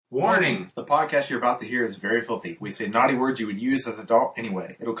Warning! The podcast you're about to hear is very filthy. We say naughty words you would use as an adult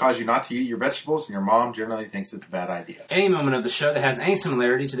anyway. It'll cause you not to eat your vegetables, and your mom generally thinks it's a bad idea. Any moment of the show that has any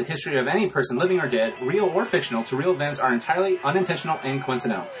similarity to the history of any person living or dead, real or fictional, to real events are entirely unintentional and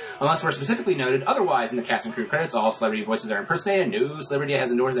coincidental. Unless we're specifically noted otherwise in the cast and crew credits, all celebrity voices are impersonated, and no celebrity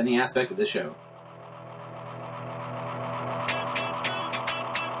has endorsed any aspect of this show.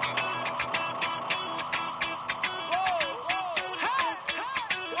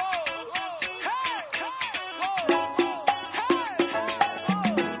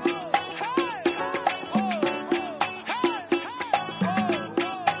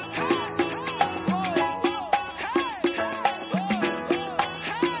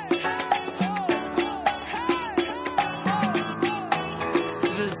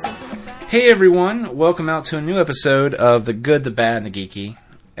 Hey everyone, welcome out to a new episode of The Good, the Bad, and the Geeky.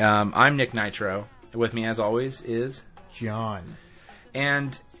 I'm Nick Nitro. With me as always is John.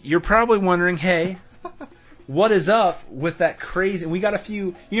 And you're probably wondering, hey, what is up with that crazy... We got a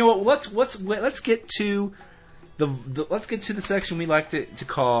few... You know what, let's get to let's get to the section we like to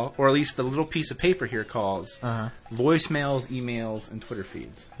call, or at least the little piece of paper here calls, voicemails, emails, and Twitter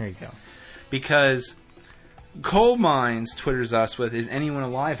feeds. There you go. Because Coal Mines Twitters us with, is anyone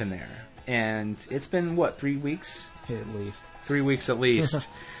alive in there? And it's been, 3 weeks? At least. 3 weeks at least.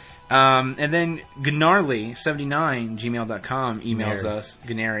 And then Gnarly79, gmail.com, emails us.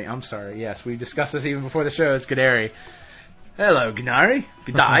 Gnary, I'm sorry, yes, we discussed this even before the show, it's Gnary. Hello, Gnary.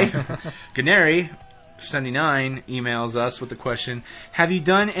 G'day. Gnary79 emails us with the question, have you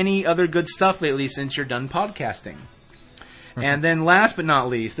done any other good stuff lately since you're done podcasting? And then last but not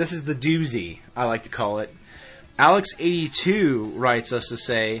least, this is the doozy, I like to call it. Alex82 writes us to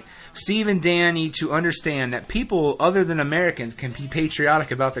say, Steve and Dan need to understand that people other than Americans can be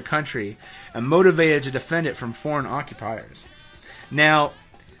patriotic about their country and motivated to defend it from foreign occupiers. Now,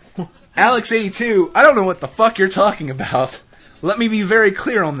 Alex82, I don't know what the fuck you're talking about. Let me be very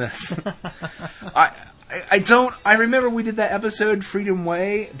clear on this. I remember we did that episode, Freedom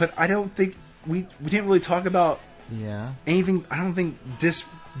Way, but I don't think we didn't really talk about anything. I don't think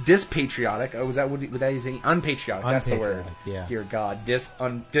dispatriotic. Oh, would that is unpatriotic? That's the word. Yeah. Dear God,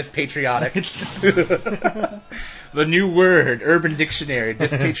 dispatriotic. The new word, Urban Dictionary,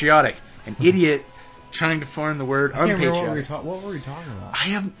 dispatriotic. An idiot trying to form the word unpatriotic. What were we talking about?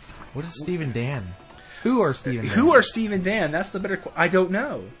 What is Steve and Dan? Who are Steve and Dan? Who are Steve and Dan? That's the better. I don't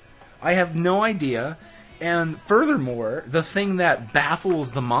know. I have no idea. And furthermore, the thing that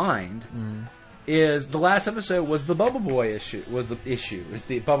baffles the mind. Is the last episode was the Bubble Boy issue? Was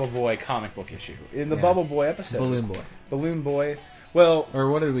the Bubble Boy comic book issue? In the Bubble Boy episode, Balloon Boy. Well, or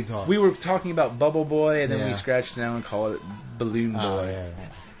what did we call it? We were talking about Bubble Boy, and then we scratched it down and called it Balloon Boy. Yeah.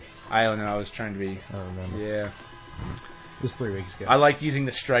 I don't know. I was trying to be. I don't remember. Yeah. It was 3 weeks ago. I liked using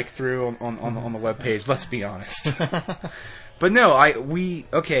the strike through on the webpage. Let's be honest. But no, I mean,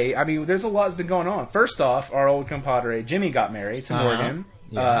 there's a lot that's been going on. First off, our old compadre Jimmy got married to Morgan.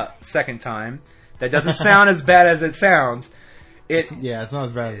 Second time. That doesn't sound as bad as it sounds. It's not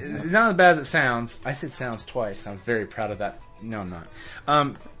as bad as it sounds. It's not as bad as it sounds. I said sounds twice. I'm very proud of that. No, I'm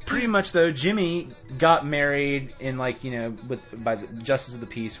not. Pretty much though, Jimmy got married in by the Justice of the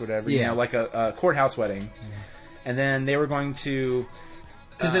Peace, whatever. Yeah. Like a courthouse wedding. Yeah. And then they were going to...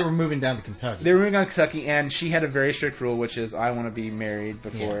 Because they were moving down to Kentucky. They were moving down to Kentucky, and she had a very strict rule, which is I want to be married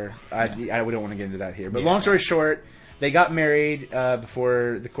before... I don't want to get into that here. But long story short... They got married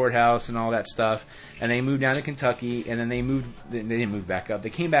before the courthouse and all that stuff, and they moved down to Kentucky, and then they didn't move back up.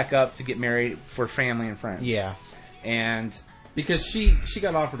 They came back up to get married for family and friends. Yeah. And... Because she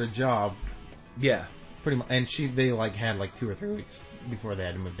got offered a job. Yeah. Pretty much. And they had 2 or 3 weeks before they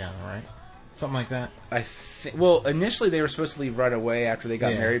had to move down, right? Something like that? Well, initially they were supposed to leave right away after they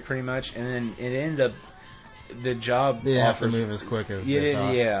got married, pretty much, and then it ended up... The job they have to move as quick as they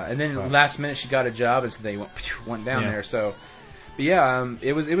thought. And then last minute she got a job, and so they went down there. So, but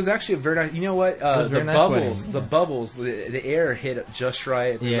it was actually a very nice. You know what? The bubbles, the air hit just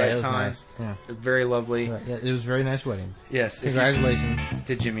right at the right time. Nice. Yeah. Very lovely. Yeah, it was a very nice wedding. Yes, congratulations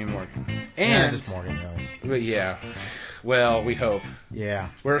to Jimmy and Morgan. And just Morgan, really. Yeah. Well, we hope. Yeah.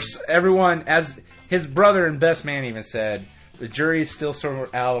 Everyone, as his brother and best man even said, the jury's still sort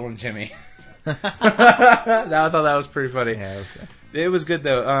of out on Jimmy. I thought that was pretty funny. Yeah, it was good. It was good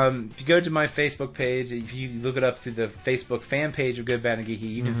though. If you go to my Facebook page, if you look it up through the Facebook fan page of Good, Bad, and Geeky,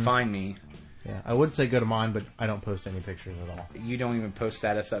 you can find me. Yeah, I would say go to mine, but I don't post any pictures at all. You don't even post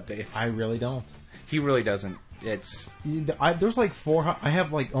status updates. I really don't. He really doesn't. There's I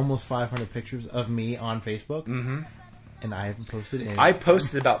have almost 500 pictures of me on Facebook. Mm-hmm. And I haven't posted any. I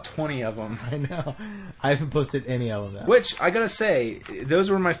posted about 20 of them. I know. I haven't posted any of them. Which, I gotta say, those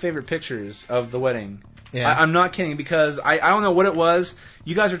were my favorite pictures of the wedding. Yeah. I'm not kidding, because I don't know what it was.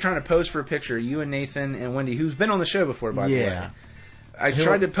 You guys were trying to pose for a picture, you and Nathan and Wendy, who's been on the show before, by the way. I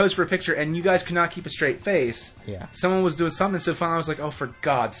tried to pose for a picture, and you guys could not keep a straight face. Yeah. Someone was doing something so fun, I was like, oh, for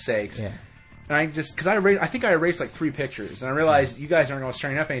God's sakes. Yeah. And I just, because I think I erased like 3 pictures, and I realized you guys aren't going to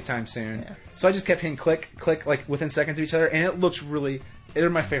straighten up anytime soon. Yeah. So I just kept hitting click, like within seconds of each other, and it looks really, they're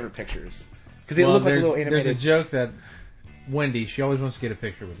my favorite pictures. Because they look like a little animated. There's a joke that Wendy, she always wants to get a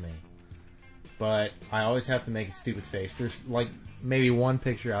picture with me. But I always have to make a stupid face. There's like maybe one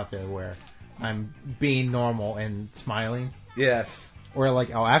picture out there where I'm being normal and smiling. Yes. Or like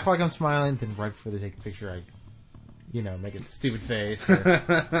I'll act like I'm smiling, then right before they take a picture, I, make a stupid face. Or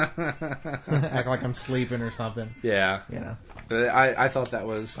act like I'm sleeping or something. Yeah. But I thought that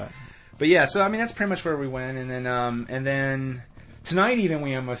was... But yeah, so I mean, that's pretty much where we went. And then tonight even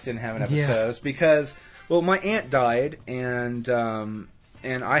we almost didn't have an episode because, well, my aunt died, and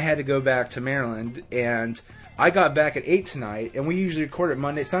I had to go back to Maryland, and I got back at 8 tonight, and we usually record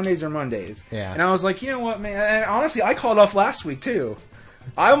it Sundays or Mondays. Yeah. And I was like, you know what, man? And honestly, I called off last week too.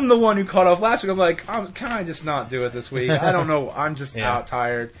 I'm the one who called off last week. I'm like, can I just not do it this week? I don't know. I'm just out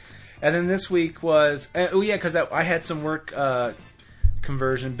tired. And then this week was, because I had some work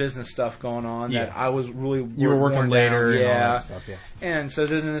conversion business stuff going on that I was really you were working later and all that stuff. Yeah. And so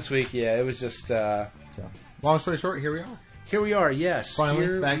then this week, it was just. So, long story short, here we are. Here we are. Yes. Finally,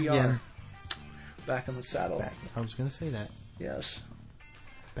 here back we again. Are. Back in the saddle. I was going to say that. Yes.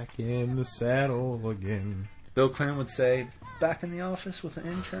 Back in the saddle again. Bill Clinton would say, back in the office with an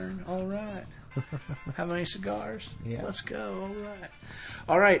intern. All right. How many cigars? Yeah. Let's go. All right.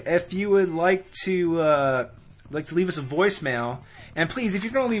 All right. If you would like to leave us a voicemail, and please, if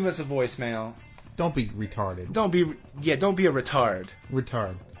you're going to leave us a voicemail, don't be retarded. Don't be a retard.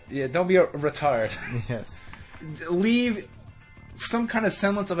 Retard. Yeah, don't be a retard. Yes. Leave some kind of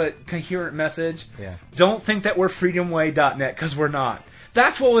semblance of a coherent message. Yeah. Don't think that we're freedomway.net, because we're not.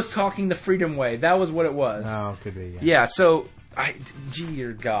 That's what was talking the Freedom Way. That was what it was. Oh, could be, Yeah, so,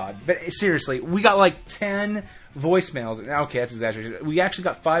 dear God. But seriously, we got like 10 voicemails. Okay, that's exaggerated. We actually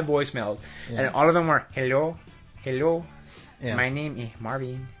got 5 voicemails, and all of them were, hello, my name is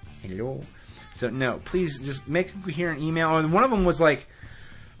Marvin, hello. So, no, please just make a coherent email. And one of them was like,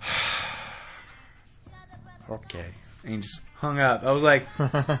 okay. And he just hung up. I was like,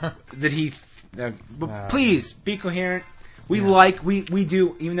 did he... please, be coherent. We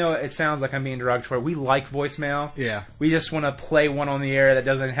do, even though it sounds like I'm being derogatory, we like voicemail. Yeah. We just want to play one on the air that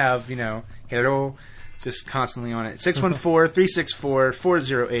doesn't have, hello, just constantly on it.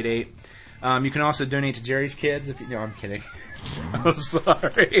 614-364-4088. You can also donate to Jerry's Kids. No, I'm kidding. I'm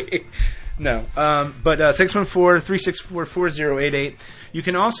sorry. No. But 614-364-4088. You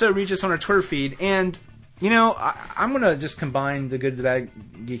can also reach us on our Twitter feed. And, I'm going to just combine the Good, the Bad,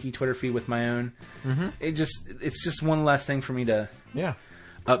 Geeky Twitter feed with my own. Mm-hmm. It's just one less thing for me to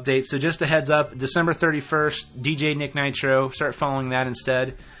update. So just a heads up, December 31st, DJ Nick Nitro. Start following that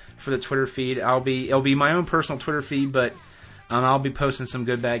instead for the Twitter feed. It'll be my own personal Twitter feed, but I'll be posting some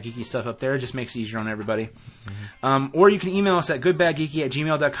Good, Bad, Geeky stuff up there. It just makes it easier on everybody. Mm-hmm. Or you can email us at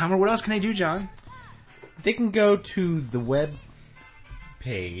goodbadgeeky@gmail.com. Or what else can they do, John? They can go to the web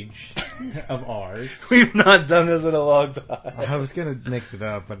page of ours. We've not done this in a long time. I was going to mix it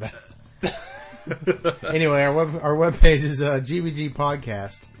up, but... Anyway, our webpage is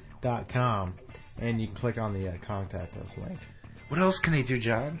gbgpodcast.com, and you can click on the Contact Us link. What else can they do,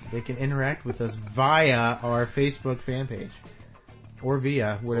 John? They can interact with us via our Facebook fan page. Or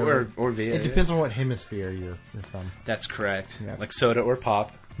via, whatever. Or via. It depends on what hemisphere you're from. That's correct. Yeah. Like soda or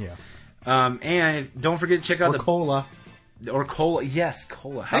pop. Yeah. And don't forget to check out cola. Or cola. Yes,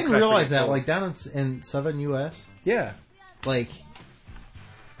 cola. I didn't realize that. Cola? Like down in southern U.S. Yeah. Like,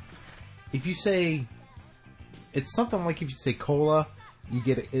 if you say, it's something like if you say cola, you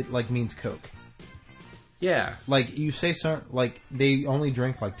get it like means Coke. Yeah. Like, you say like, they only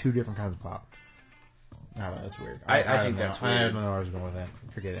drink like 2 different kinds of pop. I don't know, that's weird. I think that's weird. I don't know where I was going with that.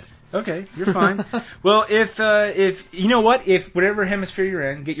 Forget it. Okay, you're fine. Well, if you know what, if whatever hemisphere you're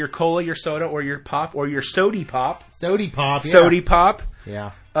in, get your cola, your soda, or your pop, or your sody pop. Sody pop, yeah. Sody pop.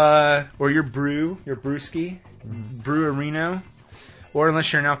 Yeah. Or your brewski, Brewerino. Or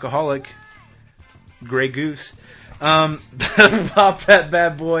unless you're an alcoholic, Grey Goose. Pop that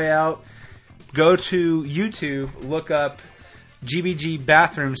bad boy out. Go to YouTube, look up GBG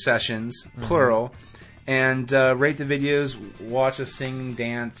Bathroom Sessions, plural, and rate the videos, watch us sing,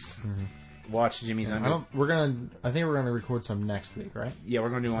 dance, watch Jimmy's Under. I think we're gonna record some next week, right? Yeah, we're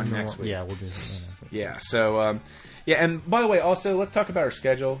gonna do one next week. Yeah, we'll do something next week. Yeah. So, and by the way, also let's talk about our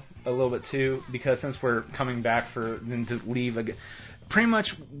schedule a little bit too, because since we're coming back for them to leave again. Pretty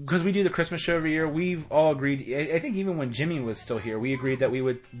much, because we do the Christmas show every year, we've all agreed, I think even when Jimmy was still here, we agreed that we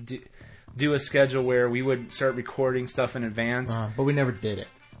would do a schedule where we would start recording stuff in advance. But we never did it.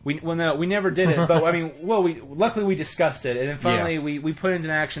 We never did it, but I mean, luckily we discussed it, and then finally we put into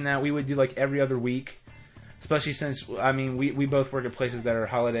action that we would do like every other week, especially since, I mean, we both work at places that are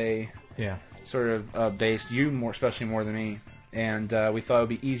holiday sort of based, especially more than me, and we thought it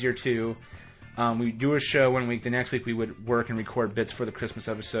would be easier to... we do a show one week. The next week we would work and record bits for the Christmas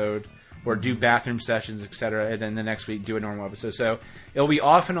episode, or do bathroom sessions, etc. And then the next week do a normal episode. So it'll be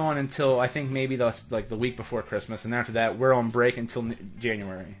off and on until I think maybe the week before Christmas, and after that we're on break until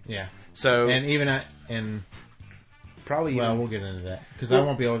January. Yeah. So probably we'll get into that because I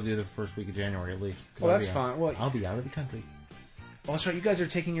won't be able to do the first week of January at least. Well, that's fine. Well, I'll be out of the country. Oh, that's right. You guys are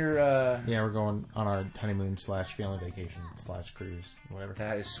taking your... Yeah, we're going on our honeymoon / family vacation / cruise, whatever.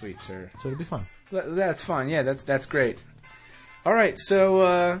 That is sweet, sir. So it'll be fun. That's fun. Yeah, that's great. All right,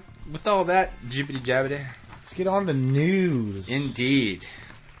 so with all that, jibbity jabbity. Let's get on to news. Indeed.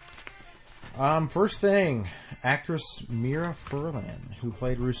 First thing, actress Mira Furlan, who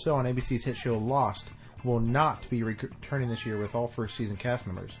played Rousseau on ABC's hit show Lost, will not be returning this year with all first season cast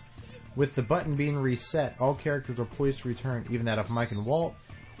members. With the button being reset, all characters are poised to return, even that of Mike and Walt,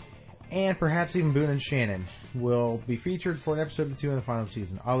 and perhaps even Boone and Shannon will be featured for an episode or two in the final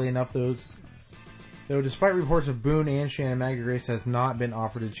season. Oddly enough, though, despite reports of Boone and Shannon, Maggie Grace has not been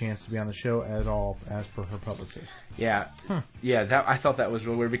offered a chance to be on the show at all, as per her publicist. Yeah, yeah. I thought that was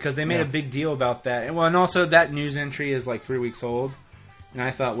real weird because they made a big deal about that, and also that news entry is like 3 weeks old, and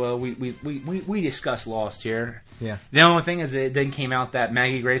I thought, well, we discussed Lost here. Yeah. The only thing is, it then came out that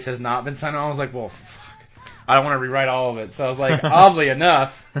Maggie Grace has not been signed on. I was like, well, fuck. I don't want to rewrite all of it. So I was like, oddly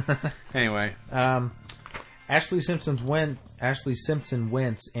enough. Anyway. Ashley Simpson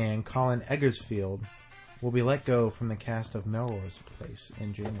Wentz and Colin Eggersfield will be let go from the cast of Melrose Place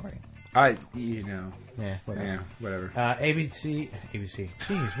in January. Yeah, whatever. ABC.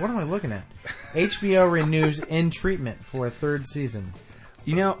 Jeez, what am I looking at? HBO renews In Treatment for a third season.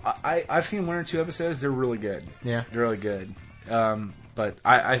 I've seen 1 or 2 episodes. They're really good. Yeah. They're really good. But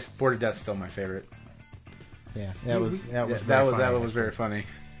Bored to Death's still my favorite. Yeah, that was very funny.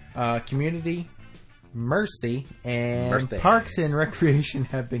 Community, Mercy, and Birthday. Parks and Recreation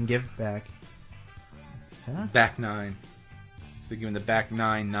have been given back. Huh? Back 9. They're giving the Back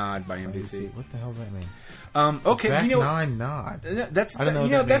 9 nod by NBC. What the hell does that mean? Okay, Back 9 nod. That's I don't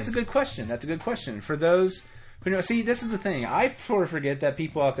know. That's a good question. That's a good question for those. See, this is the thing. I sort of forget that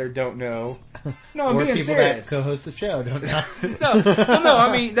people out there don't know. No, I'm or being people serious. that co-host the show don't know. No.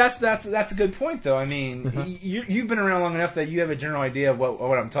 I mean, that's a good point, though. I mean, you've been around long enough that you have a general idea of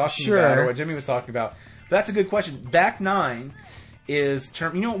what I'm talking about or what Jimmy was talking about. But that's a good question. Back 9 is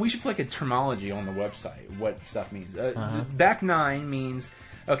term. You know what? We should put like a terminology on the website. What stuff means. Back 9 means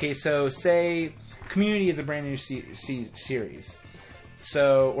okay. So say Community is a brand new series.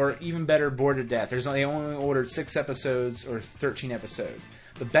 So, or even better, Bored to Death. They only ordered 6 episodes or 13 episodes.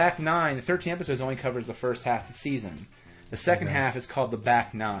 The Back 9, the 13 episodes only covers the first half of the season. The second half is called the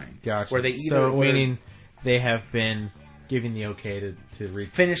Back 9. Gotcha. Where they meaning they have been giving the okay to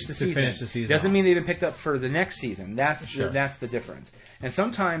finish the season. Doesn't mean they've been picked up for the next season. That's the difference. And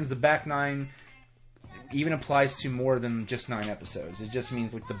sometimes the Back 9 even applies to more than just 9 episodes. It just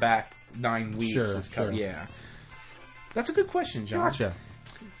means like the Back 9 weeks is covered. Sure. Yeah. That's a good question, John.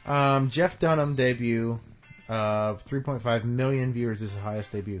 Gotcha. Jeff Dunham debut of 3.5 million viewers is the highest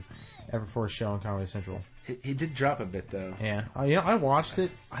debut ever for a show on Comedy Central. He did drop a bit, though. Yeah. I watched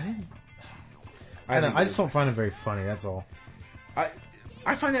it. I just don't find it very funny, that's all.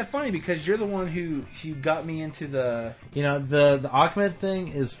 I find that funny because you're the one who got me into the... the Ahmed thing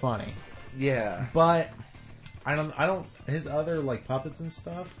is funny. Yeah. But... I don't. His other like puppets and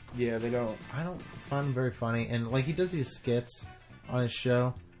stuff. Yeah, they don't. I don't find them very funny, and like he does these skits on his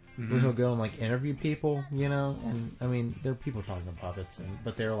show where he'll go and like interview people, and I mean they're people talking to puppets,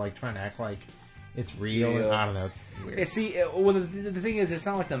 but they're like trying to act like it's real. And, I don't know. It's weird. Yeah, see, well, the thing is, it's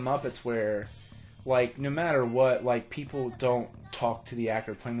not like the Muppets where, like, no matter what, like people don't talk to the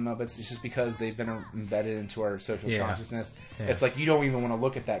actor playing the Muppets. It's just because they've been embedded into our social consciousness. Yeah. It's like you don't even want to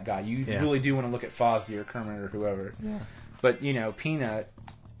look at that guy. You really do want to look at Fozzie or Kermit or whoever. Yeah. But Peanut.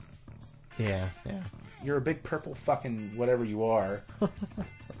 Yeah. You're a big purple fucking whatever you are.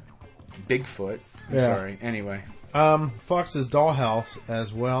 Bigfoot. I'm Yeah. sorry. Anyway. Fox's Dollhouse,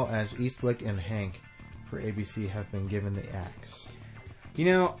 as well as Eastwick and Hank for ABC, have been given the axe.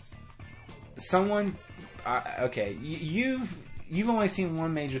 someone. Okay, you've only seen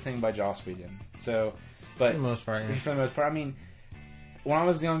one major thing by Joss Whedon, so. But For the most part, yeah. For the most part, I mean, when I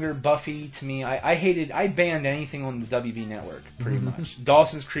was younger, Buffy, to me, I banned anything on the WB network, pretty much.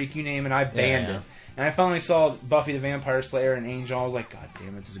 Dawson's Creek, you name it, I banned it. And I finally saw Buffy the Vampire Slayer and Angel. I was like, God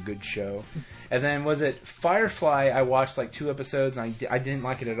damn it, this is a good show. And then, was it Firefly? I watched like 2 episodes, and I didn't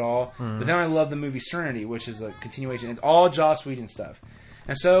like it at all. But then I loved the movie Serenity, which is a continuation. It's all Joss Whedon stuff.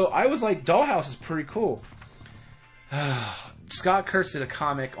 And so I was like, Dollhouse is pretty cool. Scott Kurtz did a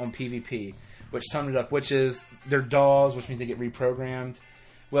comic on PvP, which summed it up, which is they're dolls, which means they get reprogrammed.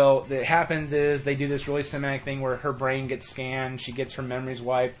 Well, what happens is they do this really cinematic thing where her brain gets scanned, she gets her memories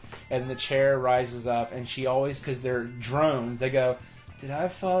wiped, and the chair rises up, and she always, because they're drones, they go, "Did I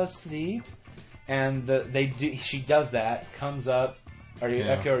fall asleep?" And she does that, comes up,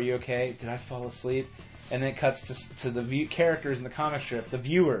 Echo, are you okay? Did I fall asleep? And then it cuts to the characters in the comic strip, the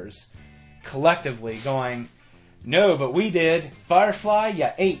viewers, collectively going, "No, but we did. Firefly, you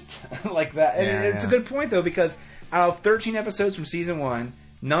ate." Like that. And it's a good point, though, because out of 13 episodes from season 1,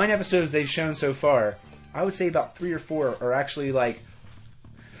 9 episodes they've shown so far, I would say about 3 or 4 are actually like,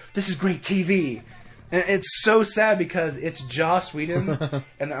 this is great TV. And it's so sad because it's Joss Whedon.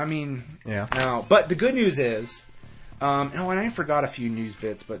 And I mean, no. But the good news is, and I forgot a few news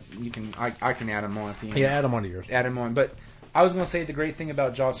bits, but I can add them on at the end. Yeah, add them onto yours. Add them on. But I was going to say the great thing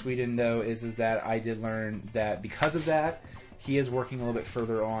about Joss Whedon, though, is that I did learn that because of that, he is working a little bit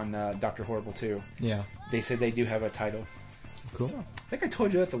further on Dr. Horrible 2. Yeah. They said they do have a title. Cool. I think I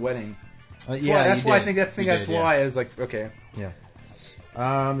told you at the wedding. That's why I think that's why I was like, okay. Yeah.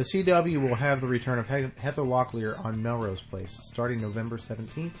 The CW will have the return of Heather Locklear on Melrose Place starting November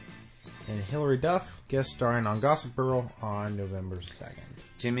 17th, and Hilary Duff guest starring on Gossip Girl on November 2nd.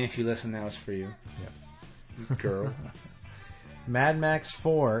 Jimmy, if you listen, that was for you. Yep. Girl. Mad Max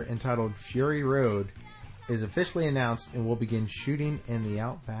 4, entitled Fury Road, is officially announced and will begin shooting in the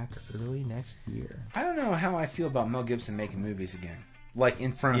Outback early next year. I don't know how I feel about Mel Gibson making movies again, like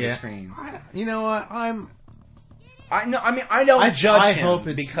in front of the screen. You know what? I don't judge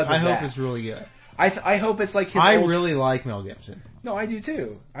him because of that. I hope it's really good. I hope it's like his. I really like Mel Gibson. No, I do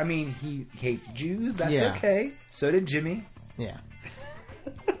too. I mean, he hates Jews. That's okay. So did Jimmy. Yeah.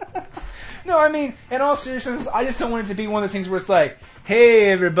 No, I mean, in all seriousness, I just don't want it to be one of those things where it's like,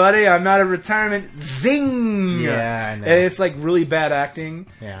 "Hey, everybody, I'm out of retirement." Zing! Yeah, I know. And it's like really bad acting.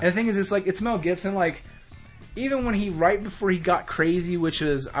 Yeah. And the thing is, it's Mel Gibson. Like, even when right before he got crazy, which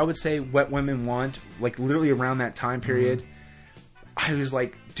is, I would say, What Women Want, like literally around that time period, I was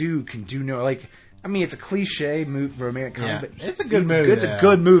like, dude can do no, like, I mean, it's a cliche romantic comedy, but it's a good movie. It's a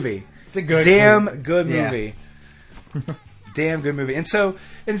good movie. It's a good, damn good movie. Damn good movie. And so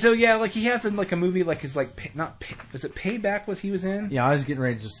yeah, like he has a movie like his was it Payback he was in? Yeah, I was getting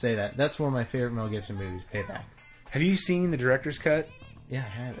ready to just say that. That's one of my favorite Mel Gibson movies, Payback. Have you seen the director's cut? Yeah, I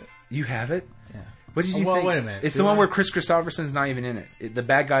have it. You have it? Yeah. What did you think? Well, wait a minute. It's the one where Chris Christopherson's not even in it. The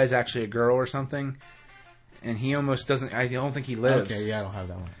bad guy is actually a girl or something, and he almost doesn't. I don't think he lives. Okay, yeah, I don't have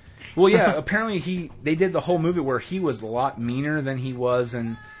that one. Well, yeah, apparently they did the whole movie where he was a lot meaner than he was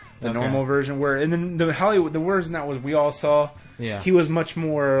in the normal version. And then the Hollywood, the version that we all saw, he was much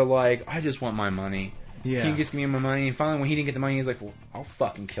more like, I just want my money. Yeah. He gets me my money, and finally when he didn't get the money, he's like, well, I'll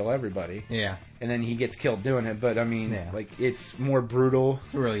fucking kill everybody. Yeah. And then he gets killed doing it, but I mean, like, it's more brutal.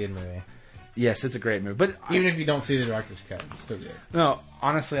 It's a really good movie. Yes, it's a great movie. But even if you don't see the director's cut, it's still good. No,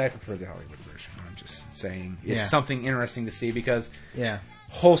 honestly, I prefer the Hollywood version. I'm just saying. It's something interesting to see because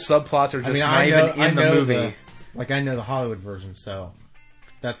whole subplots are just not even in the movie. I know the Hollywood version, so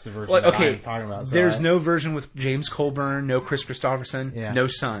that's the version that I'm talking about. So there's no version with James Colburn, no Chris Christopherson, no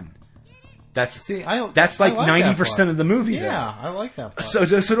son. That's like 90% of the movie. Yeah, I like that part. So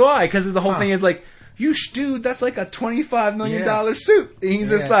do I, because the whole thing is like, dude, that's like a $25 million suit. And he's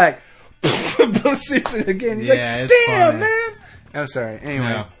just like, both suits it again. He's like, damn, funny. Man. Oh, sorry.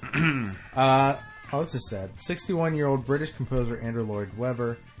 Anyway. This is sad. 61-year-old British composer Andrew Lloyd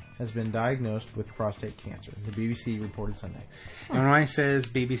Webber has been diagnosed with prostate cancer. The BBC reported Sunday. And when I says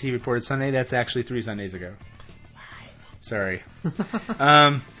BBC reported Sunday, that's actually 3 Sundays ago. Sorry.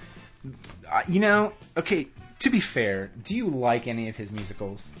 Okay, to be fair, do you like any of his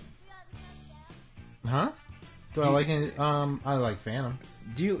musicals? Huh? Do I like any? I like Phantom.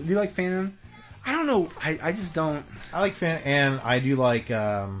 Do you like Phantom? I don't know. I just don't. I like Phantom, and I do like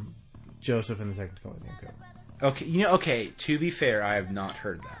Joseph and the Technicolor Dreamcoat. Okay, to be fair, I have not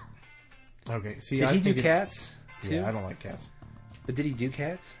heard that. Okay, see, did he do Cats too? Yeah, I don't like Cats. But did he do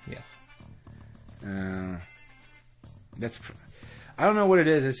Cats? Yes. I don't know what it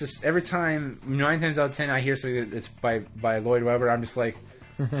is. It's just every time, 9 times out of 10, I hear something that's by Lloyd Webber, I'm just like,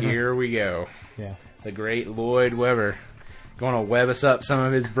 Here we go. Yeah. The great Lloyd Webber. Going to web us up some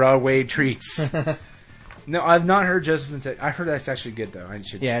of his Broadway treats. No, I've not heard Joseph. I heard that's actually good, though. I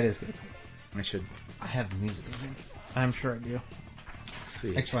should. Yeah, it is good. I should. I have the music, I think. I'm sure I do.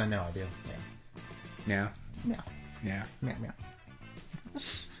 Sweet. Actually, I know I do. Yeah. Yeah. Yeah. Meow,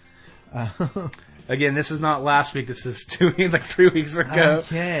 meow. Again, this is not last week. This is 3 weeks ago.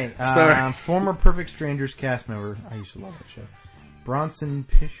 Okay. Sorry. Former Perfect Strangers cast member. I used to love that show. Bronson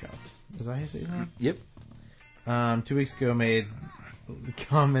Pinchot. Is that how you say his name? Yep. 2 weeks ago made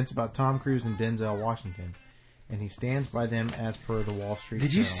comments about Tom Cruise and Denzel Washington, and he stands by them as per the Wall Street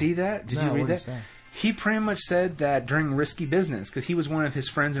Did you Journal. see that? Did you read that? He pretty much said that during Risky Business, because he was one of his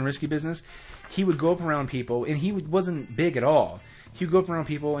friends in Risky Business, he would go up around people, and he wasn't big at all. He would go up around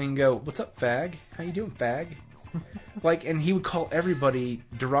people and go, "What's up, fag? How you doing, fag?" And he would call everybody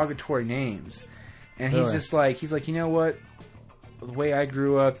derogatory names. And he's just like, you know what? The way I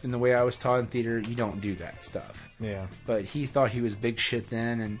grew up and the way I was taught in theater, you don't do that stuff. Yeah. But he thought he was big shit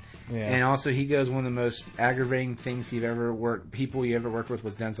then, and also he goes, one of the most aggravating things people he ever worked with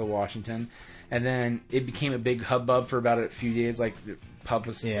was Denzel Washington, and then it became a big hubbub for about a few days, like the pub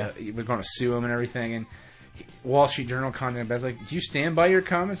was we're going to sue him and everything, and Wall Street Journal content, I was like, do you stand by your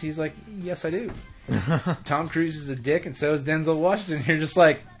comments? He's like, yes, I do. Tom Cruise is a dick, and so is Denzel Washington. You're just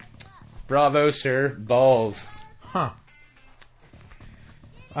like, bravo, sir, balls. Huh.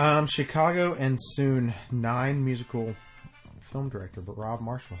 Chicago and soon 9 musical film director, but Rob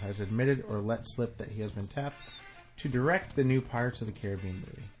Marshall has admitted or let slip that he has been tapped to direct the new Pirates of the Caribbean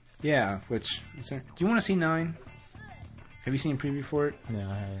movie. Yeah, do you want to see 9? Have you seen a preview for it? No,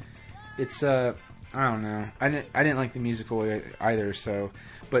 I haven't. It's I don't know. I didn't like the musical either.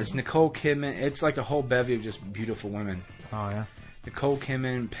 But it's Nicole Kidman. It's like a whole bevy of just beautiful women. Oh yeah. Nicole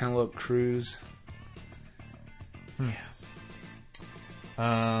Kidman, Penelope Cruz.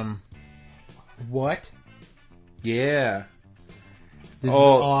 What? Yeah. This is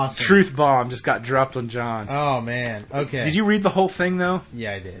awesome. Truth bomb just got dropped on John. Oh man. Okay. Did you read the whole thing though?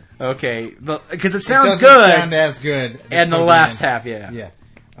 Yeah, I did. Okay, because it sounds it good. Sound as good. And the last half, yeah. Yeah.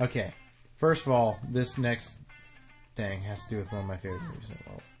 Okay. First of all, this next thing has to do with one of my favorite movies in the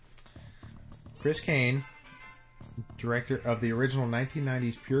world. Chris Kane, director of the original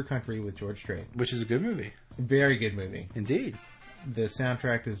 1990s Pure Country with George Strait. Which is a good movie. Very good movie. Indeed. The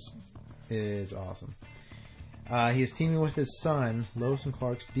soundtrack is awesome. He is teaming with his son, Lois and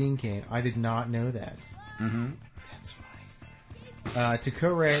Clark's Dean Kane. I did not know that. Mm-hmm. That's funny. To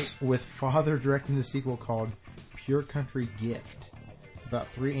co-write with father directing the sequel called Pure Country Gift, about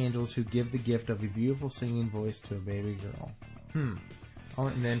 3 angels who give the gift of a beautiful singing voice to a baby girl. And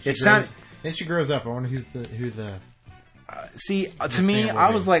then she grows up. I wonder who the. To me,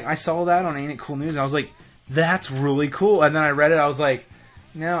 I was like, I saw that on Ain't It Cool News, and I was like, that's really cool. And then I read it, I was like,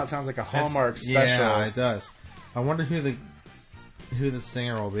 no, it sounds like a Hallmark special. Yeah, it does. I wonder who the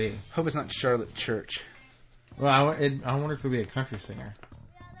singer will be. Hope it's not Charlotte Church. Well, I wonder if it'll be a country singer.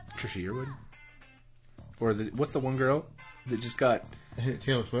 Trisha Yearwood? Or what's the one girl that just got...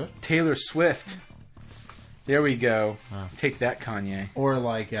 Taylor Swift? Taylor Swift. There we go. Wow. Take that, Kanye. Or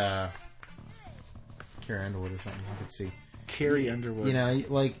like Carrie Underwood or something. I could see. Carrie Underwood. You know,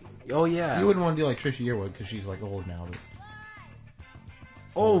 like... Oh, yeah. You wouldn't want to do like Trisha Yearwood because she's like old now. But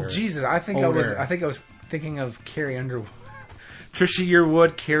older. Jesus. I think I was thinking of Carrie Underwood. Trisha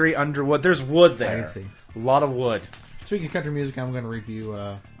Yearwood, Carrie Underwood. There's wood there. I see. A lot of wood. Speaking of country music, I'm going to review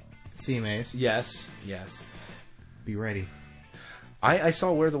CMAs. Yes. Be ready. I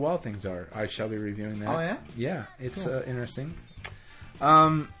saw Where the Wild Things Are. I shall be reviewing that. Oh, yeah? Yeah, it's cool. Interesting.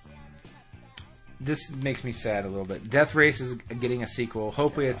 This makes me sad a little bit. Death Race is getting a sequel.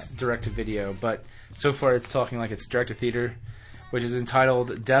 Hopefully it's direct-to-video, but so far it's talking like it's direct-to-theater, which is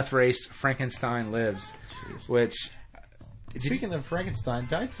entitled Death Race Frankenstein Lives. Jeez. Which... Speaking of Frankenstein,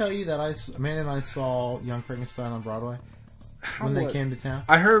 did I tell you that Amanda and I saw Young Frankenstein on Broadway when they came to town?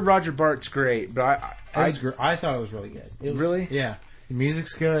 I heard Roger Bart's great, but I thought it was really good. Really? Yeah. The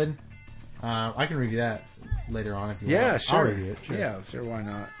music's good. I can review that later on if you want. Yeah, sure. I'll review it. Sure. Yeah, sure. Why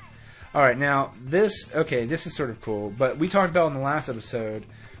not? All right, now this is sort of cool, but we talked about in the last episode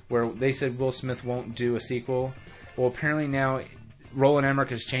where they said Will Smith won't do a sequel. Well, apparently now Roland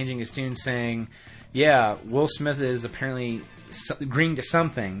Emmerich is changing his tune, saying, yeah, Will Smith is apparently agreeing to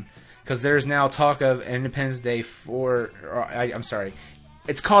something because there's now talk of Independence Day 4. I'm sorry,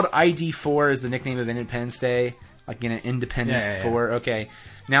 it's called ID4 is the nickname of Independence Day, like in an Independence 4. Okay,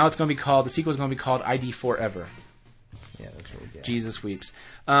 now it's going to be called, the sequel is going to be called ID Forever. Yeah, that's really good. Jesus weeps.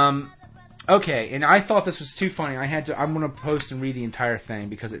 Okay, and I thought this was too funny. I'm going to post and read the entire thing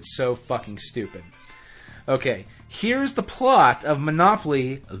because it's so fucking stupid. Okay, Here's the plot of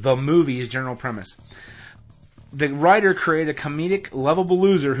Monopoly, the movie's general premise. The writer created a comedic, lovable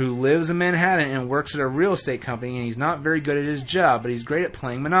loser who lives in Manhattan and works at a real estate company, and he's not very good at his job, but he's great at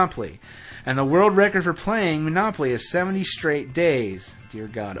playing Monopoly. And the world record for playing Monopoly is 70 straight days. Dear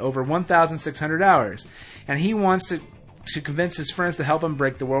God, over 1,600 hours. And he wants to convince his friends to help him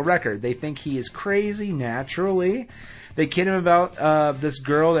break the world record. They think he is crazy, naturally. They kid him about this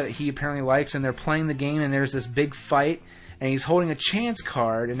girl that he apparently likes, and they're playing the game, and there's this big fight, and he's holding a chance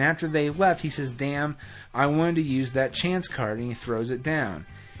card, and after they left, he says, damn, I wanted to use that chance card, and he throws it down.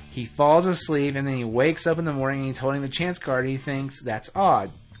 He falls asleep, and then he wakes up in the morning, and he's holding the chance card, and he thinks, that's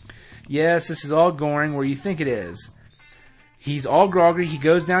odd. Yes, this is all going where you think it is. He's all groggy, he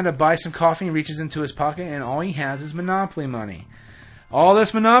goes down to buy some coffee, and reaches into his pocket, and all he has is Monopoly money. All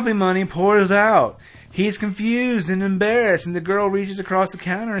this Monopoly money pours out. He's confused and embarrassed, and the girl reaches across the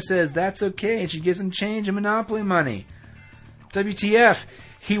counter and says, that's okay, and she gives him change and Monopoly money. WTF.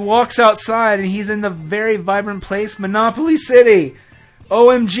 He walks outside, and he's in the very vibrant place, Monopoly City.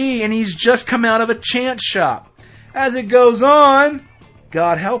 OMG, and he's just come out of a chance shop. As it goes on,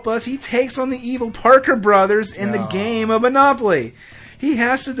 God help us, he takes on the evil Parker brothers in the game of Monopoly. He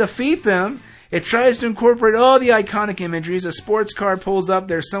has to defeat them. It tries to incorporate all the iconic imageries. A sports car pulls up,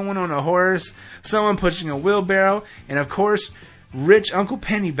 there's someone on a horse, someone pushing a wheelbarrow, and of course, rich Uncle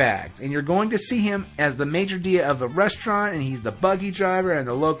Pennybags. And you're going to see him as the maitre d' of a restaurant, and he's the buggy driver, and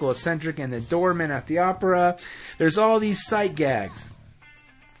the local eccentric, and the doorman at the opera. There's all these sight gags.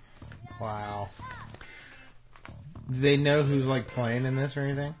 Wow. Do they know who's like playing in this or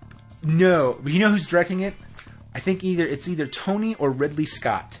anything? No, but you know who's directing it? I think it's either Tony or Ridley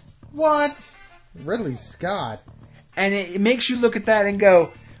Scott. What? Ridley Scott? And it makes you look at that and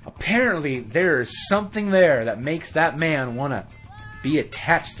go, apparently there is something there that makes that man want to be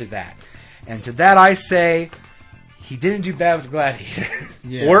attached to that. And to that I say, he didn't do bad with Gladiator.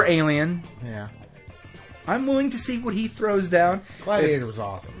 Yeah. Or Alien. Yeah. I'm willing to see what he throws down. Gladiator was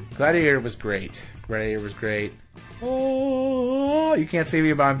awesome. Gladiator was great. Oh, you can't see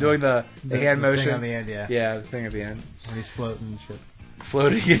me, but I'm doing the hand motion. Thing on the end, yeah. Yeah, the thing at the end. When he's floating and shit.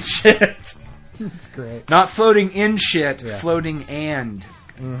 Floating in shit. It's great. Not floating in shit, yeah. Floating and.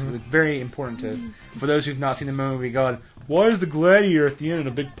 Mm-hmm. It's very important for those who've not seen the movie, going, why is the Gladiator at the end in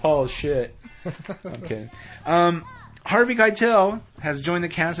a big pile of shit? Okay. Harvey Keitel has joined the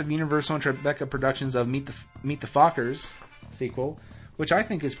cast of Universal and Tribeca Productions of Meet the Fockers sequel, which I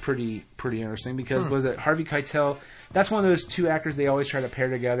think is pretty interesting because was it Harvey Keitel? That's one of those two actors they always try to pair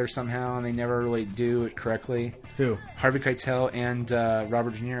together somehow, and they never really do it correctly. Who? Harvey Keitel and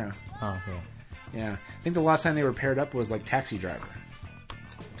Robert De Niro. Oh, yeah. Yeah. I think the last time they were paired up was like Taxi Driver.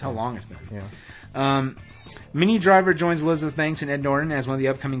 That's how long it's been. Yeah. Minnie Driver joins Elizabeth Banks and Ed Norton as one of the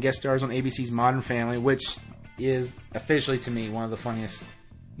upcoming guest stars on ABC's Modern Family, which is officially, to me, one of the funniest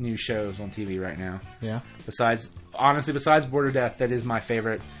new shows on TV right now. Yeah. Besides Border Death, that is my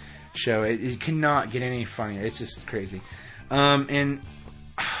favorite show. It cannot get any funnier. It's just crazy. And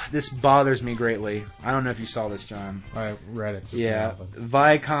this bothers me greatly. I don't know if you saw this, John. I read it. Yeah.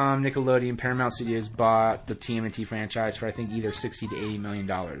 Viacom, Nickelodeon, Paramount Studios bought the TMNT franchise for, I think, either $60 to $80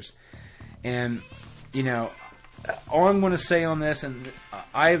 million. And, you know, all I'm going to say on this, and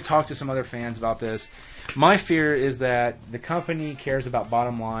I have talked to some other fans about this, my fear is that the company cares about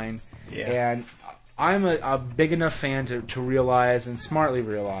bottom line, and I'm a big enough fan to realize, and smartly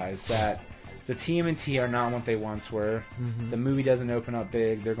realize, that the TMNT are not what they once were. Mm-hmm. The movie doesn't open up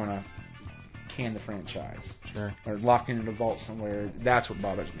big. They're going to can the franchise. Sure. Or lock it in a vault somewhere. That's what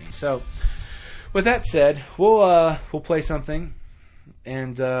bothers me. So, with that said, we'll play something,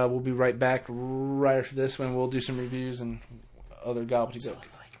 and we'll be right back right after this when we'll do some reviews and other gobbledygook.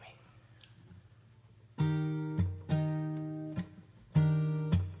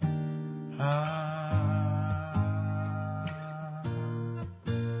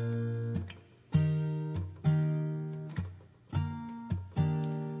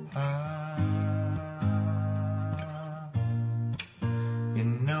 You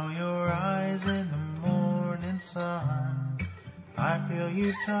know your eyes in the morning sun. I feel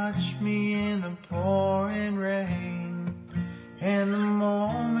you touch me in the pouring rain. And the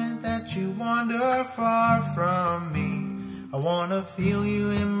moment that you wander far from me, I wanna feel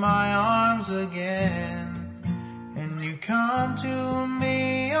you in my arms again. And you come to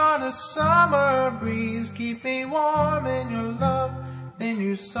me on a summer breeze, keep me warm in your love, then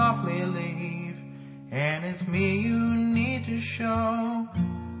you softly leave. And it's me you need to show.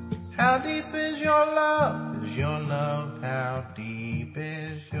 How deep is your love? Is your love? How deep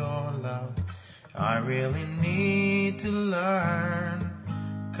is your love? I really need to learn.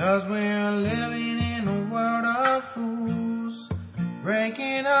 'Cause we're living in a world of fools,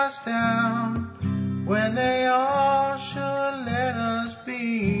 breaking us down when they all should let us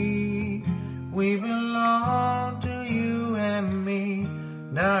be. We belong to you and me.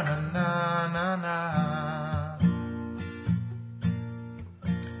 Na na na na na.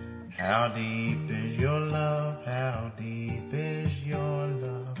 How deep is your love? How deep is your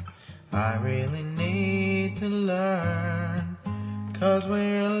love? I really need to learn. 'Cause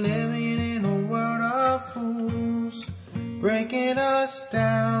we're living in a world of fools, breaking us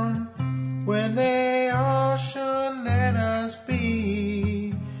down when they all should let us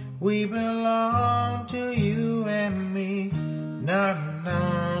be. We belong to you and me. Na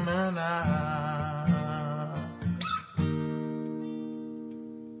na na na.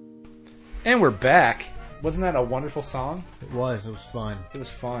 And we're back. Wasn't that a wonderful song? It was fun It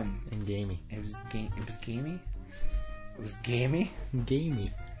was fun. and gamey. It was gamey. It was gamey.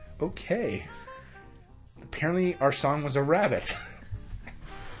 Gamey. Okay. Apparently, our song was a rabbit.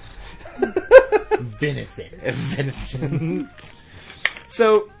 Venison.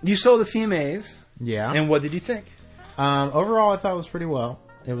 So you saw the CMAs, Yeah. and what did you think? Overall, I thought it was pretty well.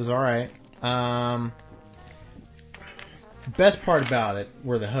 It was alright. Best part about it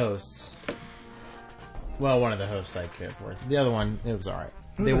were the hosts. Well, one of the hosts I cared for. The other one, it was alright.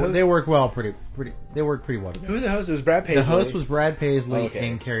 They worked well, they worked pretty well together. Who was the host? It was Brad Paisley. The host was Brad Paisley Okay.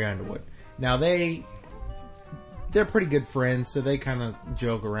 and Carrie Underwood. Now they're pretty good friends, so they kind of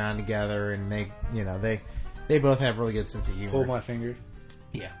joke around together, and they both have really good sense of humor. Pull my finger.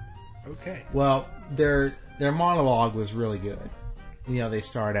 Yeah. Okay. Well, their monologue was really good. They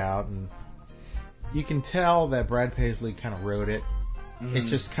start out, and you can tell that Brad Paisley kind of wrote it. Mm-hmm. It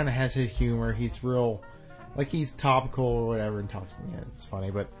just kind of has his humor. He's real, like he's topical or whatever, and talks. Yeah, it's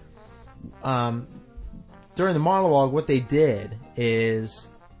funny, but during the monologue, what they did is,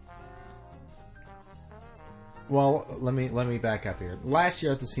 well, let me back up here. Last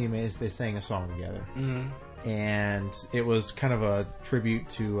year at the CMAs, they sang a song together. Mm-hmm. And it was kind of a tribute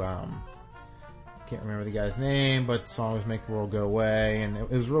to, can't remember the guy's name, but the song was Make the World Go Away, and it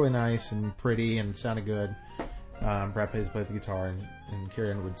was really nice and pretty and sounded good. Brad Paisley played the guitar, and Carrie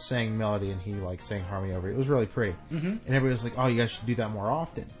Underwood sang melody, and he sang harmony over it. It was really pretty. Mm-hmm. And everybody was like, oh, you guys should do that more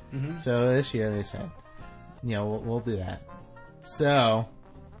often. Mm-hmm. So this year they said, we'll do that. So,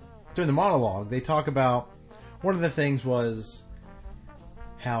 during the monologue, they talk about, one of the things was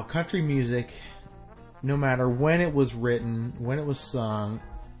how country music, no matter when it was written, when it was sung,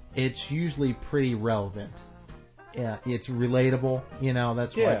 it's usually pretty relevant. Yeah, it's relatable.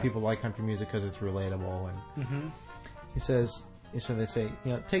 That's why people like country music, because it's relatable. And Mm-hmm. so they say,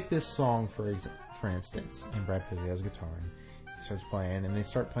 take this song for instance. And Brad Paisley has a guitar, and he starts playing, and they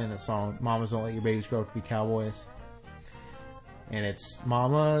start playing that song, "Mamas Don't Let Your Babies Grow Up to Be Cowboys." And it's,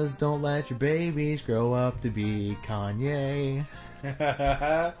 "Mamas, don't let your babies grow up to be Kanye.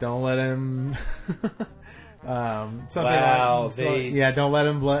 Don't let him." Something Wow, like, don't let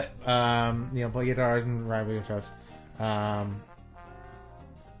him play guitars and ride video trucks.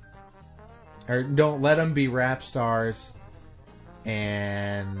 Or don't let them be rap stars,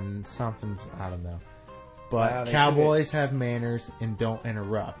 and something's, I don't know. But Wow, they cowboys have manners and don't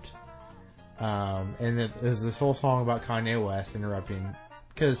interrupt. And there's this whole song about Kanye West interrupting,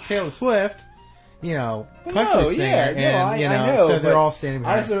 because Taylor Swift, country singer, I and know, so they're but all standing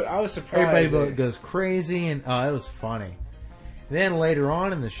behind. I was surprised. Everybody goes crazy, and it was funny. Then later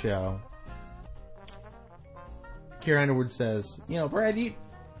on in the show, Carrie Underwood says, "Brad,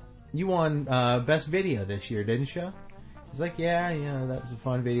 you won best video this year, didn't you?" He's like, "Yeah, that was a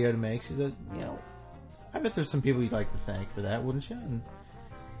fun video to make." She said, "I bet there's some people you'd like to thank for that, wouldn't you?" And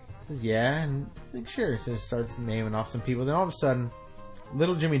he says, "Yeah," and like, "Sure." So he starts naming off some people. Then all of a sudden,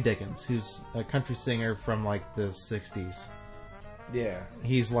 Little Jimmy Dickens, who's a country singer from the 60s. Yeah.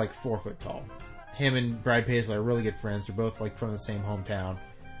 He's 4 foot tall. Him and Brad Paisley are really good friends. They're both from the same hometown.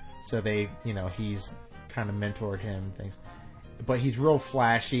 So they, he's kind of mentored him and things. But he's real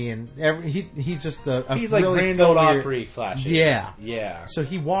flashy, and he's just He's really like Grand Ole familiar- Opry flashy. Yeah. Yeah. So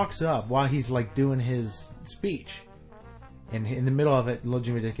he walks up while he's doing his speech. And in the middle of it, Little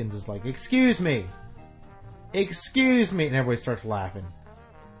Jimmy Dickens is like, "Excuse me. Excuse me." And everybody starts laughing.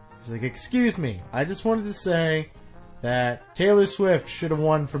 He's like, "Excuse me. I just wanted to say that Taylor Swift should have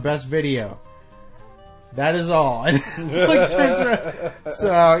won for Best Video. That is all." And turns around.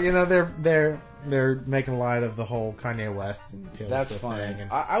 So, they're making light of the whole Kanye West and Taylor That's Swift funny. thing.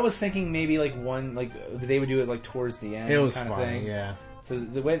 And I was thinking maybe one they would do it towards the end. it was kind of funny, thing. yeah. So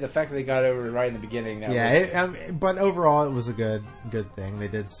the fact that they got over it right in the beginning. But overall, it was a good thing. They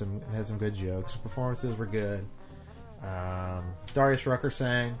had some good jokes. Performances were good. Darius Rucker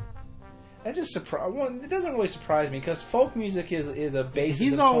sang. That just well, it doesn't really surprise me because folk music is a basis.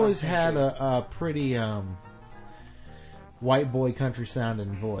 He's of always song had country. a pretty white boy country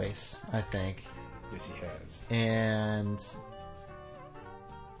sounding voice, I think. Yes, he has. And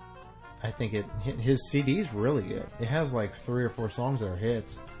I think his CD's really good. It has like 3 or 4 songs that are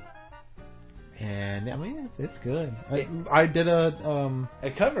hits. And I mean, it's good. I did a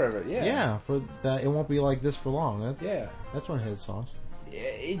cover of it, yeah. Yeah, for that. It Won't Be Like This for Long. That's one of his songs.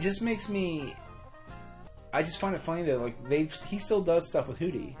 It just makes me. I just find it funny that like he still does stuff with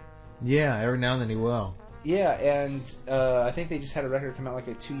Hootie. Yeah, every now and then he will. Yeah, and I think they just had a record come out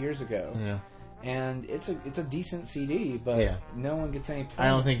like 2 years ago. Yeah, and it's a decent CD, but no one gets any play. I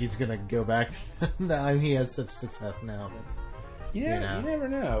don't think he's gonna go back to that. I mean, he has such success now. But, you never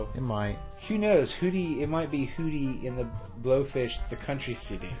know. It might. Who knows? Hootie. It might be Hootie in the Blowfish, the country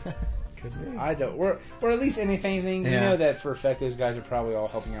CD. Could be. I don't. Or at least anything. Yeah. You know that for a fact. Those guys are probably all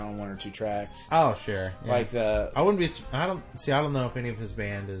helping out on 1 or 2 tracks. Oh, sure. Yeah. Like the. I wouldn't be. I don't know if any of his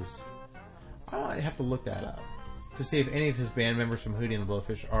band is. I have to look that up to see if any of his band members from Hootie and the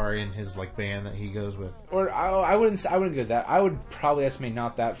Blowfish are in his like band that he goes with. Or I wouldn't go that. I would probably estimate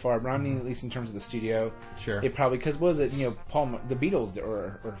not that far, but I mean at least in terms of the studio. Sure. It probably because was it the Beatles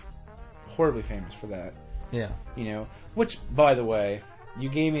are horribly famous for that. Yeah. Which by the way. You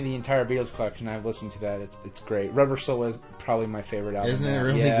gave me the entire Beatles collection. I've listened to that. It's great. Rubber Soul is probably my favorite album. Isn't it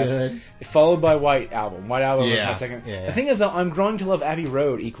really good? Followed by White Album. White Album was my second. Yeah. The thing is, though, I'm growing to love Abbey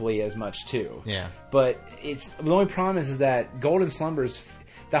Road equally as much too. Yeah. But the only problem is that Golden Slumbers,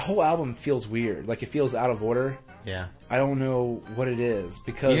 that whole album feels weird. Like it feels out of order. Yeah. I don't know what it is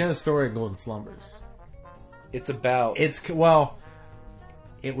because You know the story of Golden Slumbers. it's about.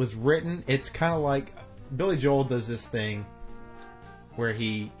 It was written. It's kind of like Billy Joel does this thing. Where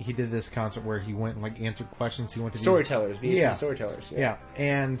he did this concert where he went and like answered questions. He went to Storytellers. Yeah. Storytellers. Yeah,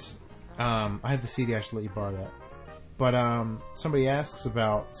 and I have the CD. I should let you borrow that. But somebody asks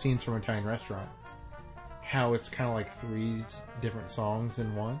about Scenes from an Italian Restaurant, how it's kind of like 3 different songs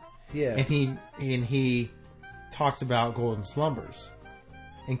in one. Yeah. And he talks about Golden Slumbers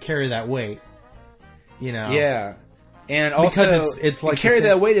and Carry That Weight. Yeah. And Because also, it's like Carry the same-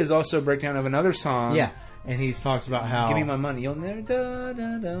 That Weight is also a breakdown of another song. Yeah. And he talks about how Give me my money. You'll never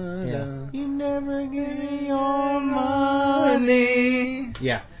You never give me your money.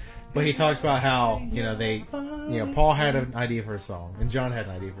 Yeah. But he talks about how, Paul had an idea for a song and John had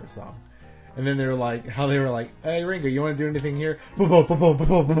an idea for a song. And then they were like, hey Ringo, you want to do anything here? Boom, boom, boom, boom,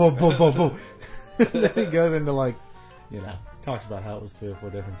 boom, boom, boom, boom, boom. Then he goes into talks about how it was 3 or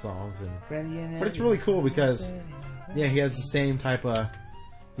 4 different songs but it's really cool because he has the same type of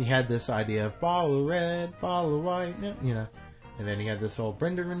he had this idea of bottle of red, bottle of white, and then he had this whole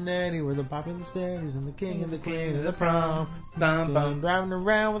Brenda Renetti, we're the pop of the stairs and the king and the queen of the prom, Bum, bum. driving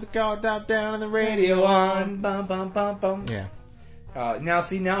around with the car top down and the radio Radio on. on. Bum, bum, bum, bum. Yeah, Now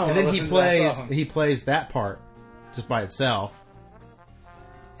see, now and then I'll he listen to that song. plays that part just by itself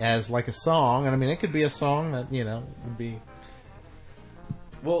as like a song, and I mean it could be a song that would be.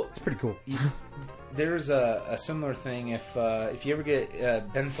 Well, It's pretty cool. there's a similar thing if you ever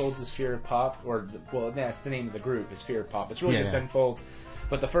get Ben Folds' Fear of Pop, that's the name of the group is Fear of Pop. It's really just Ben Folds.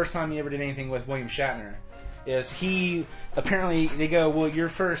 But the first time he ever did anything with William Shatner is apparently they go, well, your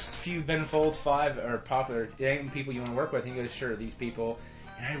first few Ben Folds 5 are popular. It ain't people you want to work with. And he goes, sure, these people.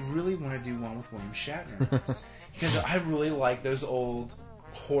 And I really want to do one with William Shatner because I really like those old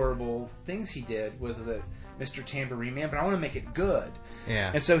horrible things he did with the Mr. Tambourine Man, but I want to make it good.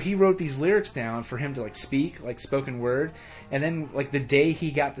 Yeah. And so he wrote these lyrics down for him to speak, spoken word. And then the day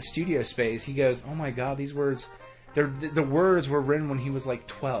he got the studio space, he goes, "Oh my God, these words, the words were written when he was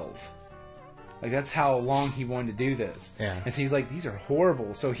 12. That's how long he wanted to do this." Yeah. And so he's like, "These are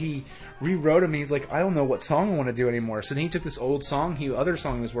horrible." So he rewrote them. And he's like, "I don't know what song I want to do anymore." So then he took this old song, other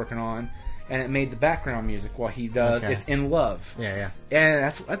song he was working on, and it made the background music while he does. Okay. It's In Love. Yeah. And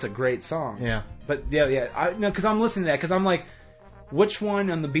that's a great song. Yeah. But because I'm listening to that because I'm like, which one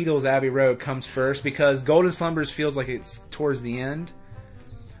on the Beatles' Abbey Road comes first? Because Golden Slumbers feels like it's towards the end,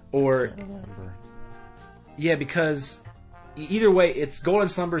 or because either way, it's Golden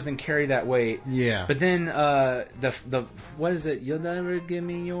Slumbers and Carry That Weight. Yeah. But then the what is it? You'll never give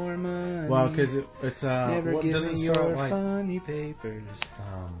me your money. Well, because it's never what give doesn't me start your like funny papers.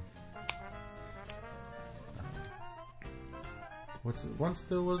 Once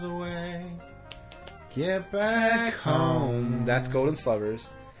there was a way, get back home. That's Golden Slumbers.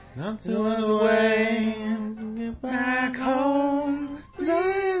 Once there was a way, get back home.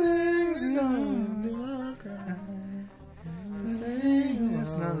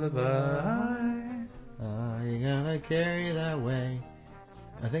 It's lullaby. You gotta carry that way.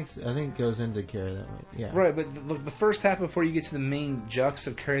 I think it goes into Carry That Weight. Yeah. Right, but the first half before you get to the main jux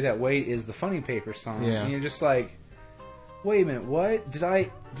of Carry That Weight is the Funny Paper song. Yeah. And you're just like, wait a minute, what? Did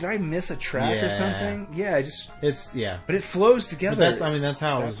I miss a track or something? Yeah, but it flows together. But that's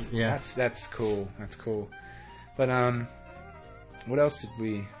how it was. Yeah. That's cool. That's cool. But what else did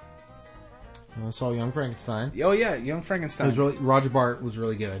we? I saw Young Frankenstein. Oh yeah, Young Frankenstein. Roger Bart was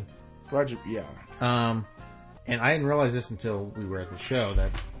really good. Roger, yeah. And I didn't realize this until we were at the show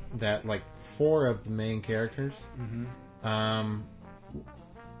that like 4 of the main characters,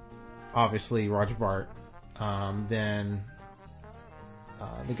 obviously Roger Bart, then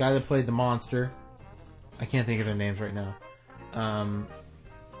the guy that played the monster, I can't think of their names right now,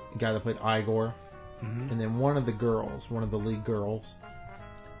 the guy that played Igor, and then one of the lead girls,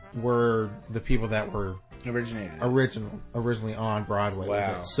 were the people that were originally on Broadway. Wow.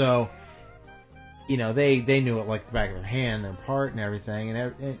 With it. So, they knew it like the back of their hand, their part and everything.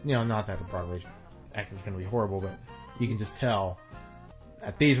 And not that the Broadway acting is going to be horrible, but you can just tell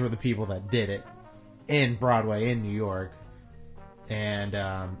that these were the people that did it in Broadway in New York. And,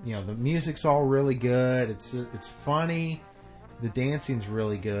 the music's all really good. It's funny. The dancing's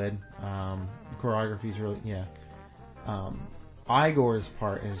really good. The choreography's really, Igor's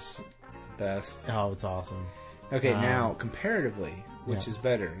part is best. Oh, it's awesome. Okay, now comparatively, which is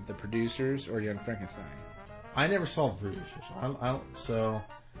better, the producers or Young Frankenstein? I never saw the producers,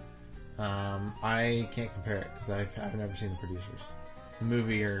 I can't compare it because I've never seen the producers, the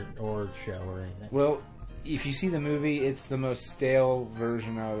movie or show or anything. Well, if you see the movie, it's the most stale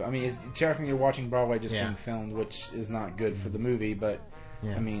version of. I mean, it's technically you're watching Broadway just being filmed, which is not good for the movie, but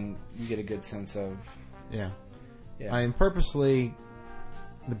I mean, you get a good sense of. Yeah. Yeah. I mean, purposely,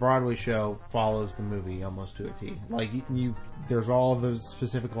 the Broadway show follows the movie almost to a T. Like, there's all of those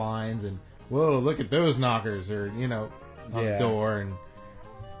specific lines, and, whoa, look at those knockers, or, on the door, and,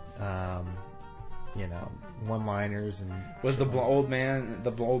 one-liners, and... Was the old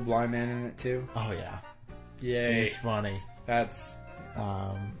blind man in it, too? Oh, yeah. Yay. It's funny. That's...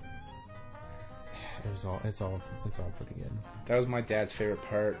 It's all pretty good. That was my dad's favorite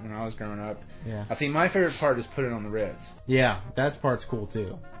part when I was growing up. Yeah. I see. My favorite part is Put It on the Ritz. Yeah, that part's cool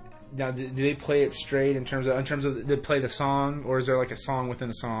too. Now, do they play it straight in terms of they play the song, or is there like a song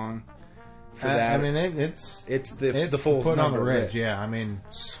within a song for that? I mean, it's the full Put on the Ritz. Ritz. Yeah, I mean,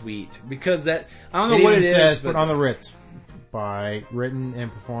 sweet, because that I don't know what it says is. Put on the Ritz, written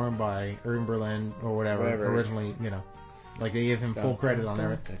and performed by Irving Berlin or whatever. Originally, like they give him full credit on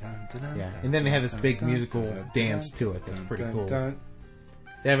there. Yeah, and then they have this big musical dance to it. That's pretty cool.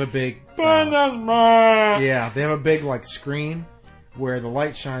 They have a big, they have a big like screen where the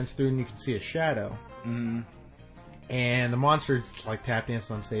light shines through and you can see a shadow. Mm-hmm. And the monster's like tap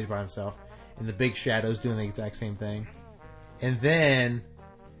dancing on stage by himself, and the big shadow's doing the exact same thing. And then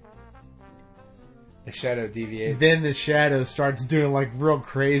the shadow deviates. Then the shadow starts doing like real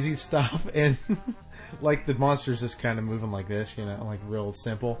crazy stuff, and like the monster's just kind of moving like this, like real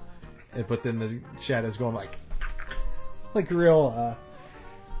simple. But then the shadow's going like real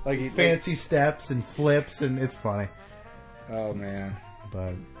like fancy steps and flips, and it's funny. Oh man!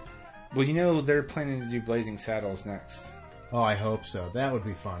 But well, they're planning to do Blazing Saddles next. Oh, I hope so. That would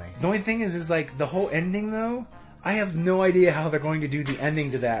be funny. The only thing is like the whole ending though. I have no idea how they're going to do the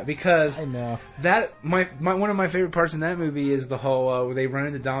ending to that, because I know that my one of my favorite parts in that movie is the whole where they run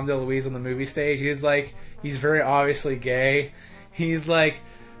into Dom DeLuise on the movie stage. He's very obviously gay. He's like,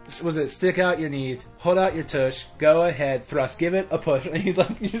 was it stick out your knees, hold out your tush, go ahead, thrust, give it a push, and he's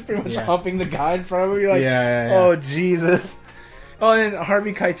pretty much humping the guy in front of him. You're like, oh Jesus. Oh, and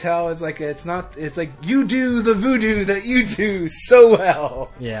Harvey Keitel is like, it's like you do the voodoo that you do so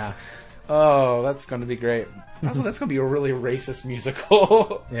well. Yeah. Oh, that's going to be great. Also, that's going to be a really racist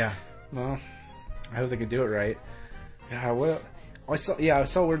musical. Yeah. Well, I hope they can do it right. God, what? I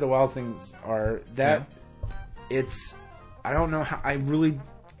saw Where the Wild Things Are. I don't know how.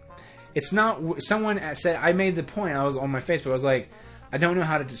 It's not. Someone said, I made the point. I was on my Facebook. I was like, I don't know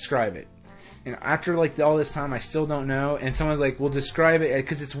how to describe it. And after all this time, I still don't know. And someone's like, well, describe it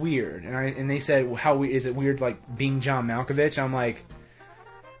because it's weird. And they said, well, is it weird like being John Malkovich? I'm like,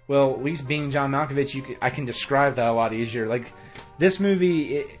 well, at least being John Malkovich, I can describe that a lot easier. Like, this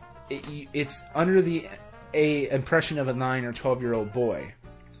movie, it's under the impression of a 9 or 12-year-old boy,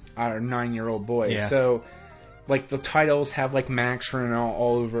 or 9-year-old boy. Yeah. So, like, the titles have like Max written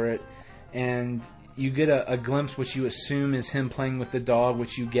all over it, and you get a glimpse, which you assume is him playing with the dog,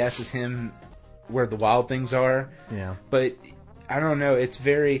 which you guess is him where the wild things are. Yeah. But I don't know. It's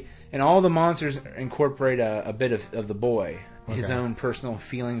very, and all the monsters incorporate a bit of the boy. His own personal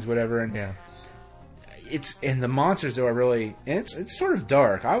feelings, whatever, and it's and the monsters though are really, and it's sort of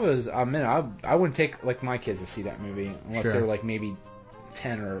dark. I wouldn't take like my kids to see that movie unless Sure. they were like maybe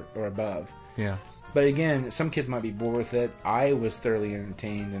 10 or above. Yeah. But again, some kids might be bored with it. I was thoroughly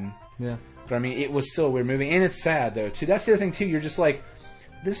entertained, and Yeah. but I mean, it was still a weird movie, and it's sad though too. That's the other thing too. You're just like,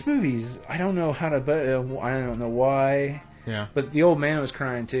 this movie's, I don't know how to, but I don't know why. Yeah. But the old man was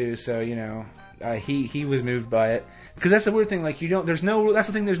crying too, so you know, he was moved by it. Because that's the weird thing. Like that's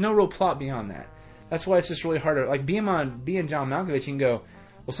the thing. There's no real plot beyond that. That's why it's just really hard to like being John Malkovich. You can go,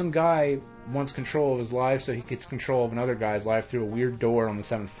 well, some guy wants control of his life, so he gets control of another guy's life through a weird door on the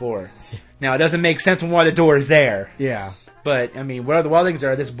 7th floor. Now it doesn't make sense on why the door is there. Yeah. But I mean, what the wild things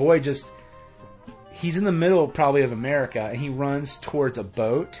are, this boy he's in the middle probably of America, and he runs towards a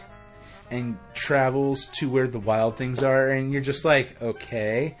boat and travels to where the wild things are, and you're just like,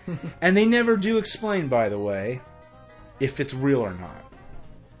 okay. And they never do explain, by the way, if it's real or not.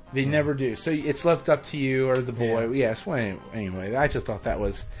 They never do. So it's left up to you or the boy. Yeah. Yes. Well, anyway, I just thought that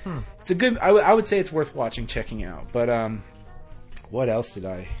was it's a good. I would say it's worth watching, checking out. But what else did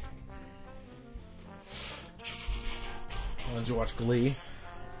I? Did you watch Glee?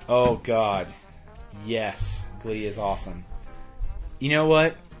 Oh God, yes, Glee is awesome. You know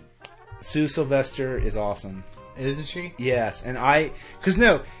what? Sue Sylvester is awesome. Isn't she? Yes, and because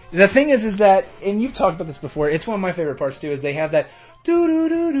the thing is that, and you've talked about this before. It's one of my favorite parts too. Is they have that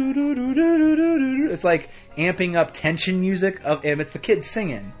it's like amping up tension music and it's the kids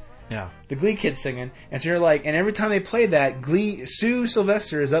singing. Yeah. The Glee kids singing, and so you're like, and every time they play that, Sue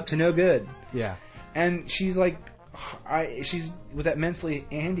Sylvester is up to no good, Yeah. and she's like, she's with that mentally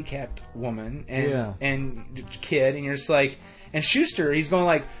handicapped woman and kid, and you're just like, and Schuster, he's going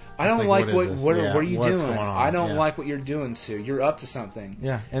like, I don't like what are you What's doing? going on? I don't Yeah. like what you're doing, Sue. You're up to something.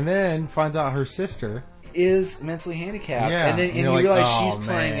 Yeah. And then finds out her sister Is mentally handicapped, Yeah, and then and you you're like, realize oh, she's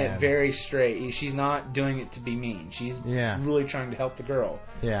playing man. it very straight. She's not doing it to be mean. She's really trying to help the girl.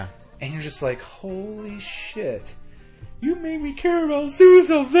 Yeah. And you're just like, holy shit! You made me care about Sue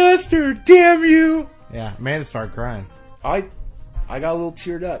Sylvester. Damn you! Yeah. Amanda started crying. I got a little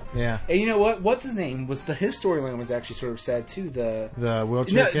teared up. Yeah. And you know what? What's his name? His storyline was actually sort of sad too. The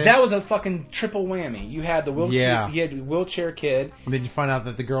wheelchair kid? That was a fucking triple whammy. You had the wheelchair. Yeah. You had the wheelchair kid. And then you find out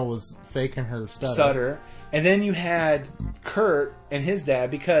that the girl was faking her stutter. And then you had Kurt and his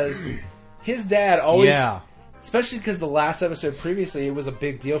dad, because his dad always, especially because the last episode previously, it was a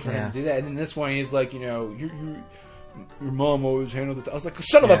big deal for him to do that. And then this one, he's like, you know, your mom always handled it. I was like,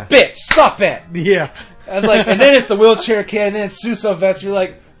 son of a bitch, stop it! Yeah. I was like, and then it's the wheelchair kid, and then it's Sue Sylvester. You're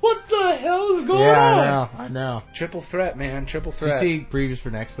like, what the hell is going on? Yeah, I know. Triple threat, man, triple Did threat. you see previews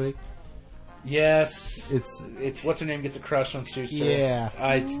for next week? Yes. It's what's her name gets a crush on Schuster. Yeah.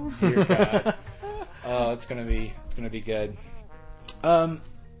 Dear God. Oh, it's gonna be good. Did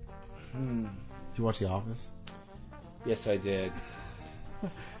you watch The Office? Yes, I did.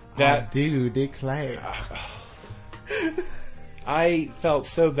 I do declare. I felt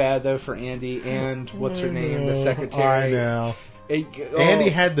so bad though for Andy and what's her name, the secretary. I know. Andy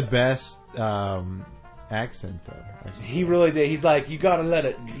had the best accent though. He really did. He's like, you gotta let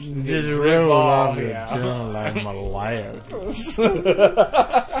it Just drip roll off. on Yeah. like molasses.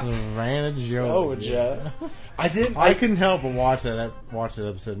 Savannah, Georgia. I couldn't help but watch that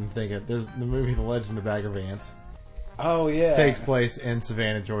episode and think it. There's the movie The Legend of Bagger Vance. Oh yeah. Takes place in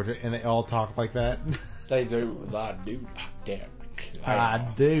Savannah, Georgia, and they all talk like that. They do. I do. Damn. I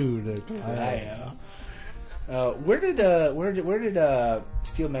do declare. Where did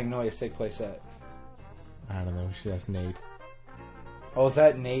Steel Magnolias take place at? I don't know. We should ask Nate. Oh, is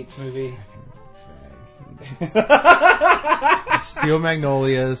that Nate's movie? Steel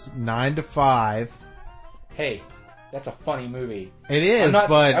Magnolias, 9 to 5. Hey, that's a funny movie. It is,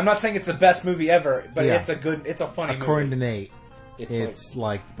 I'm not saying it's the best movie ever, but Yeah. it's a funny movie. According to Nate, it's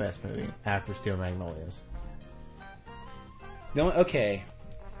like the best movie after Steel Magnolias. Okay.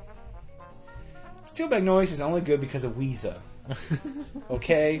 Steel Magnolias is only good because of Weezer.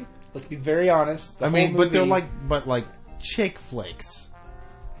 Okay? Let's be very honest. But they're like chick flicks.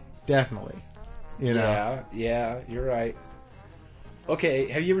 Definitely. You know? Yeah, you're right. Okay,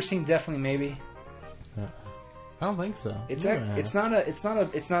 have you ever seen Definitely Maybe? I don't think so. It's not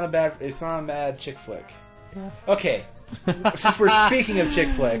a bad chick flick. Yeah. Okay. Since we're speaking of chick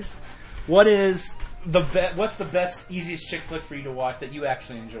flicks, what's the best, easiest chick flick for you to watch that you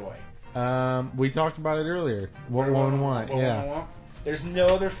actually enjoy? We talked about it earlier. What Woman Want? Yeah. There's no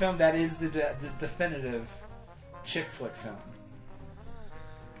other film that is the definitive chick flick film.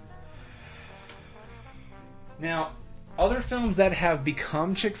 Now, other films that have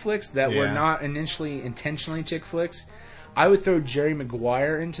become chick flicks that were not initially intentionally chick flicks, I would throw Jerry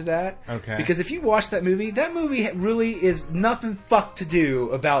Maguire into that. Okay. Because if you watch that movie really is nothing fuck to do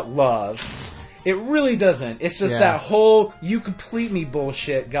about love. It really doesn't. It's just that whole "you complete me"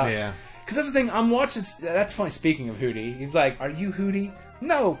 bullshit. Yeah. Because that's the thing. I'm watching. That's funny. Speaking of Hootie, he's like, "Are you Hootie?"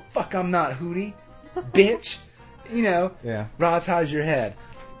 No, fuck, I'm not Hootie, bitch. You know. Yeah. Rods, how's your head?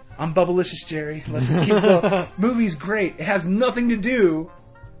 I'm Bubblicious, Jerry. Let's just keep going. Movie's great. It has nothing to do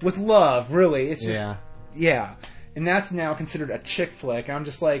with love, really. It's just yeah. And that's now considered a chick flick. I'm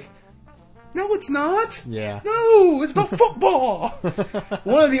just like, no, it's not. Yeah. No, it's about football.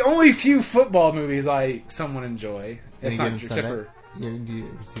 One of the only few football movies I somewhat enjoy. It's not except for. Do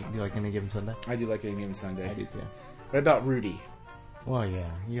you like Any Given Sunday? I do like Any Given Sunday. I do too. What about Rudy? Well, yeah,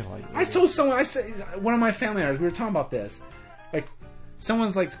 you like. I told someone. I said one of my family members. We were talking about this. Like,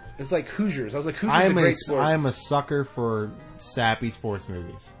 someone's like, it's like Hoosiers. I was like, Hoosiers is a great sport. I'm a sucker for sappy sports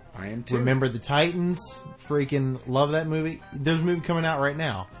movies. I am too. Remember the Titans? Freaking love that movie. There's a movie coming out right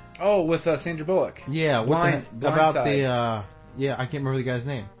now. Oh, with Sandra Bullock. Yeah, about the I can't remember the guy's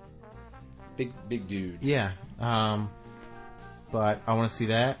name. Big dude. Yeah, but I want to see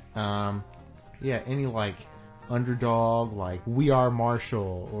that. Any like underdog, like We Are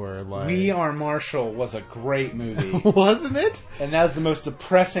Marshall, or like We Are Marshall was a great movie. Wasn't it? And that was the most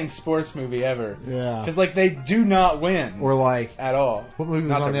depressing sports movie ever. Yeah, because like they do not win, or like at all. What movie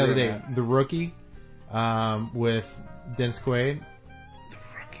was on the other day? The Rookie, with Dennis Quaid.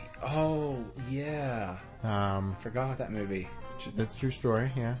 Oh, yeah. Forgot that movie. That's a true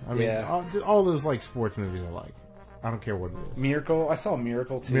story, yeah. I mean, all those, like, sports movies I like. I don't care what it is. Miracle? I saw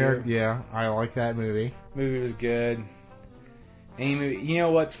Miracle, too. Yeah, I like that movie. Movie was good. Any movie, you know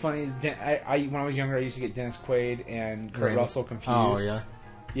what's funny? Is when I was younger, I used to get Dennis Quaid and Kurt Russell confused. Oh, yeah?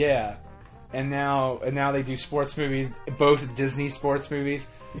 Yeah. And now they do sports movies, both Disney sports movies.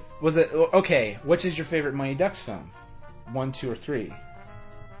 Was it... Okay, which is your favorite Mighty Ducks film? 1, 2, or 3?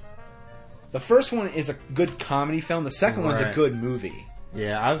 The first one is a good comedy film. The second one's a good movie.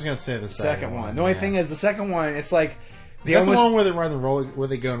 Yeah, I was going to say the second one. The only thing is, the second one, it's like... Is that the one where they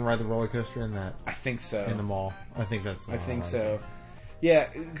go and ride the roller coaster in that? I think so. In the mall. I think that's the one. I think so. Yeah,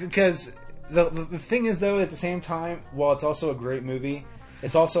 because the thing is, though, at the same time, while it's also a great movie,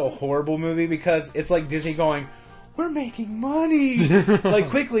 it's also a horrible movie because it's like Disney going, we're making money!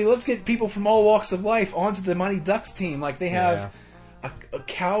 Like, quickly, let's get people from all walks of life onto the Mighty Ducks team. Like, they have... A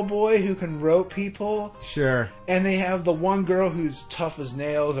cowboy who can rope people. Sure. And they have the one girl who's tough as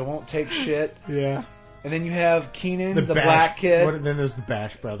nails and won't take shit. Yeah. And then you have Keenan, the black kid. Then there's the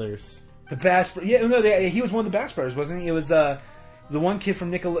Bash Brothers. The Bash Brothers. Yeah, no, he was one of the Bash Brothers, wasn't he? It was the one kid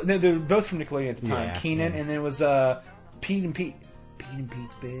from Nickelodeon. No, they were both from Nickelodeon at the time. Yeah, Keenan, and then it was Pete and Pete. Pete and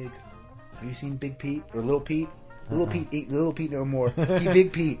Pete's big. Have you seen Big Pete? Or Little Pete? Little Pete ain't Little Pete no more. He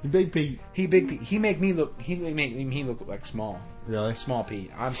Big Pete. Big Pete. He Big Pete. He make me look like small. Really? Small Pete.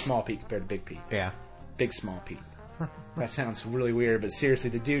 I'm Small Pete compared to Big Pete. Yeah. Big Small Pete. That sounds really weird, but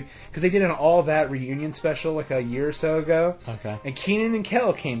seriously, the dude... Because they did an All That reunion special like a year or so ago. Okay. And Keenan and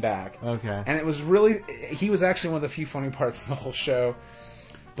Kel came back. Okay. And it was really... He was actually one of the few funny parts of the whole show.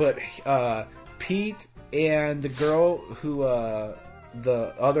 But Pete and the girl who...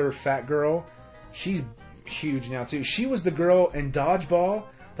 the other fat girl, she's huge now too. She was the girl in Dodgeball,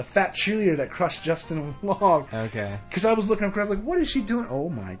 the fat cheerleader that crushed Justin Long. Okay. Because I was looking across like, what is she doing? Oh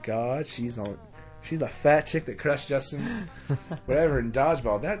my god, she's a fat chick that crushed Justin. Whatever in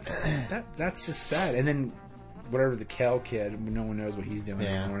Dodgeball. That's just sad. And then whatever the Kel kid, no one knows what he's doing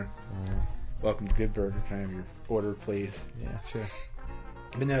anymore. Yeah. Welcome to Good Burger. Can I have your order, please? Yeah, sure.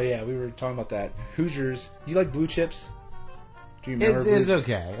 But no, yeah, we were talking about that. Hoosiers. Do you like Blue Chips? Do you remember? It's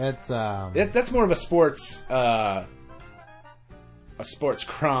okay. It's that's more of a sports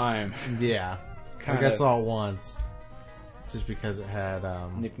crime. Yeah, I guess I saw it once, just because it had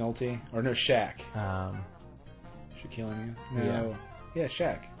Nick Nolte or no Shaq. Shaquille O'Neal. No, yeah,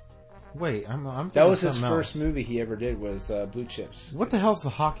 Shaq. Wait, I'm that was his first movie he ever did was Blue Chips. What the hell's the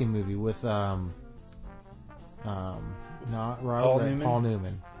hockey movie with not Robert Paul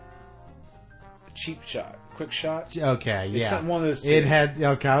Newman? Cheap Shot. Quick Shot. Okay, yeah. It's one of those two. It had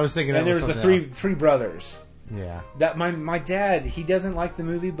I was thinking. And there's the three brothers. Yeah. That my dad, he doesn't like the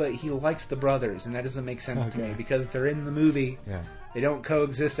movie, but he likes the brothers, and that doesn't make sense to me because they're in the movie. Yeah. They don't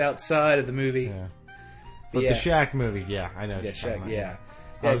coexist outside of the movie. Yeah. But the Shaq movie, I know. Yeah, Shaq. Yeah.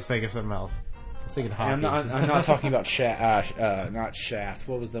 I was thinking something else. I was thinking hockey. I'm not talking about not Shaft.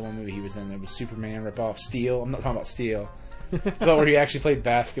 What was the one movie he was in? There was Superman ripoff. Steel. I'm not talking about Steel. It's about where he actually played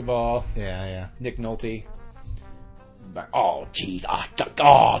basketball. Yeah. Nick Nolte. Oh jeez.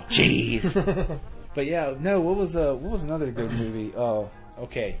 Oh jeez. But yeah, no. What was another good movie? Oh,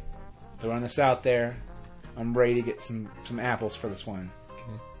 okay. Throwing this out there. I'm ready to get some apples for this one.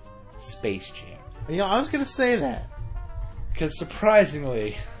 Space Jam. You know, I was going to say that. Because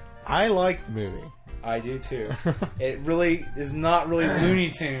surprisingly, I like the movie. I do too. It really is not really Looney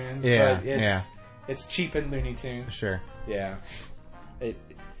Tunes, Yeah, but it's cheapened Looney Tunes. Sure. Yeah.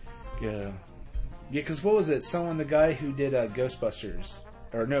 Because what was it? The guy who did Ghostbusters,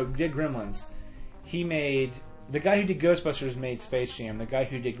 did Gremlins. The guy who did Ghostbusters made Space Jam. The guy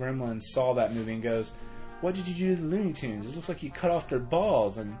who did Gremlins saw that movie and goes, "What did you do to the Looney Tunes? It looks like you cut off their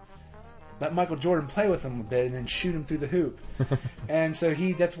balls and let Michael Jordan play with them a bit and then shoot him through the hoop." And so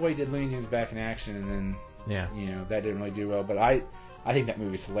that's why he did Looney Tunes Back in Action, and then that didn't really do well. But I think that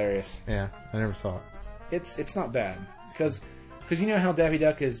movie's hilarious. Yeah, I never saw it. It's not bad because you know how Daffy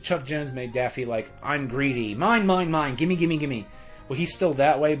Duck is. Chuck Jones made Daffy like, "I'm greedy, mine, gimme, gimme, gimme." Well, he's still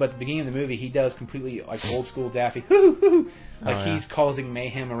that way, but at the beginning of the movie, he does completely like old school Daffy. He's causing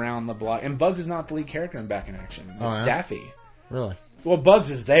mayhem around the block. And Bugs is not the lead character in Back in Action. It's Daffy. Really? Well, Bugs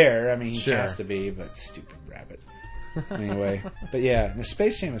is there. I mean, he Sure. has to be, but stupid rabbit. Anyway, but yeah, the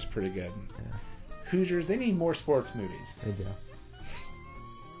Space Jam is pretty good. Yeah. Hoosiers, they need more sports movies. They do.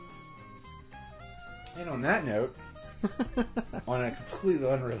 And on that note, on a completely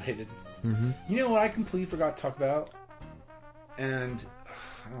unrelated, you know what I completely forgot to talk about? And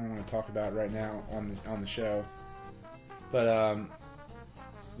I don't want to talk about it right now on the show. But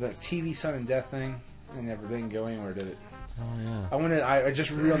that TV Sun and Death thing, it never didn't go anywhere, did it? Oh yeah. I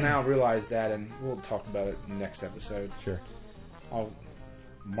just now realized that, and we'll talk about it in the next episode. Sure. I'll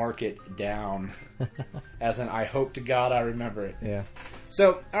mark it down, as in I hope to God I remember it. Yeah.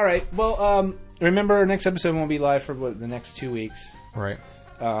 So, all right. Well, remember our next episode won't be live for the next 2 weeks. Right.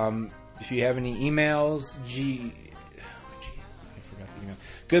 If you have any emails,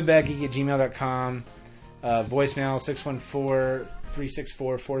 goodbadgeek@gmail.com, voicemail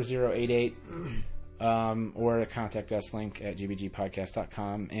 614-364-4088, or a contact us link at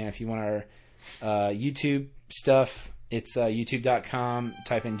gbgpodcast.com. And if you want our YouTube stuff, it's youtube.com,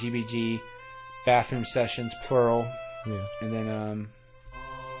 type in GBG bathroom sessions plural. Yeah. And then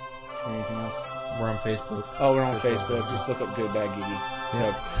anything else? We're on Facebook. Oh, we're on Facebook. Just look up Good Bad Geeky.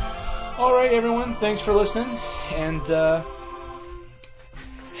 So, all right, everyone. Thanks for listening, and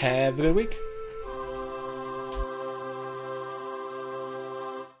have a good week.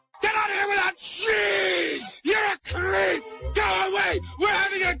 Get out of here without cheese! You're a creep! Go away! We're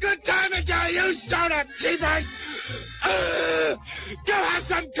having a good time until you start up, cheapers! Go have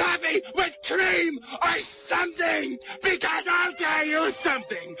some coffee with cream or something! Because I'll tell you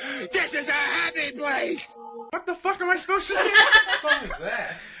something! This is a happy place! What the fuck am I supposed to say? What song is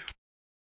that?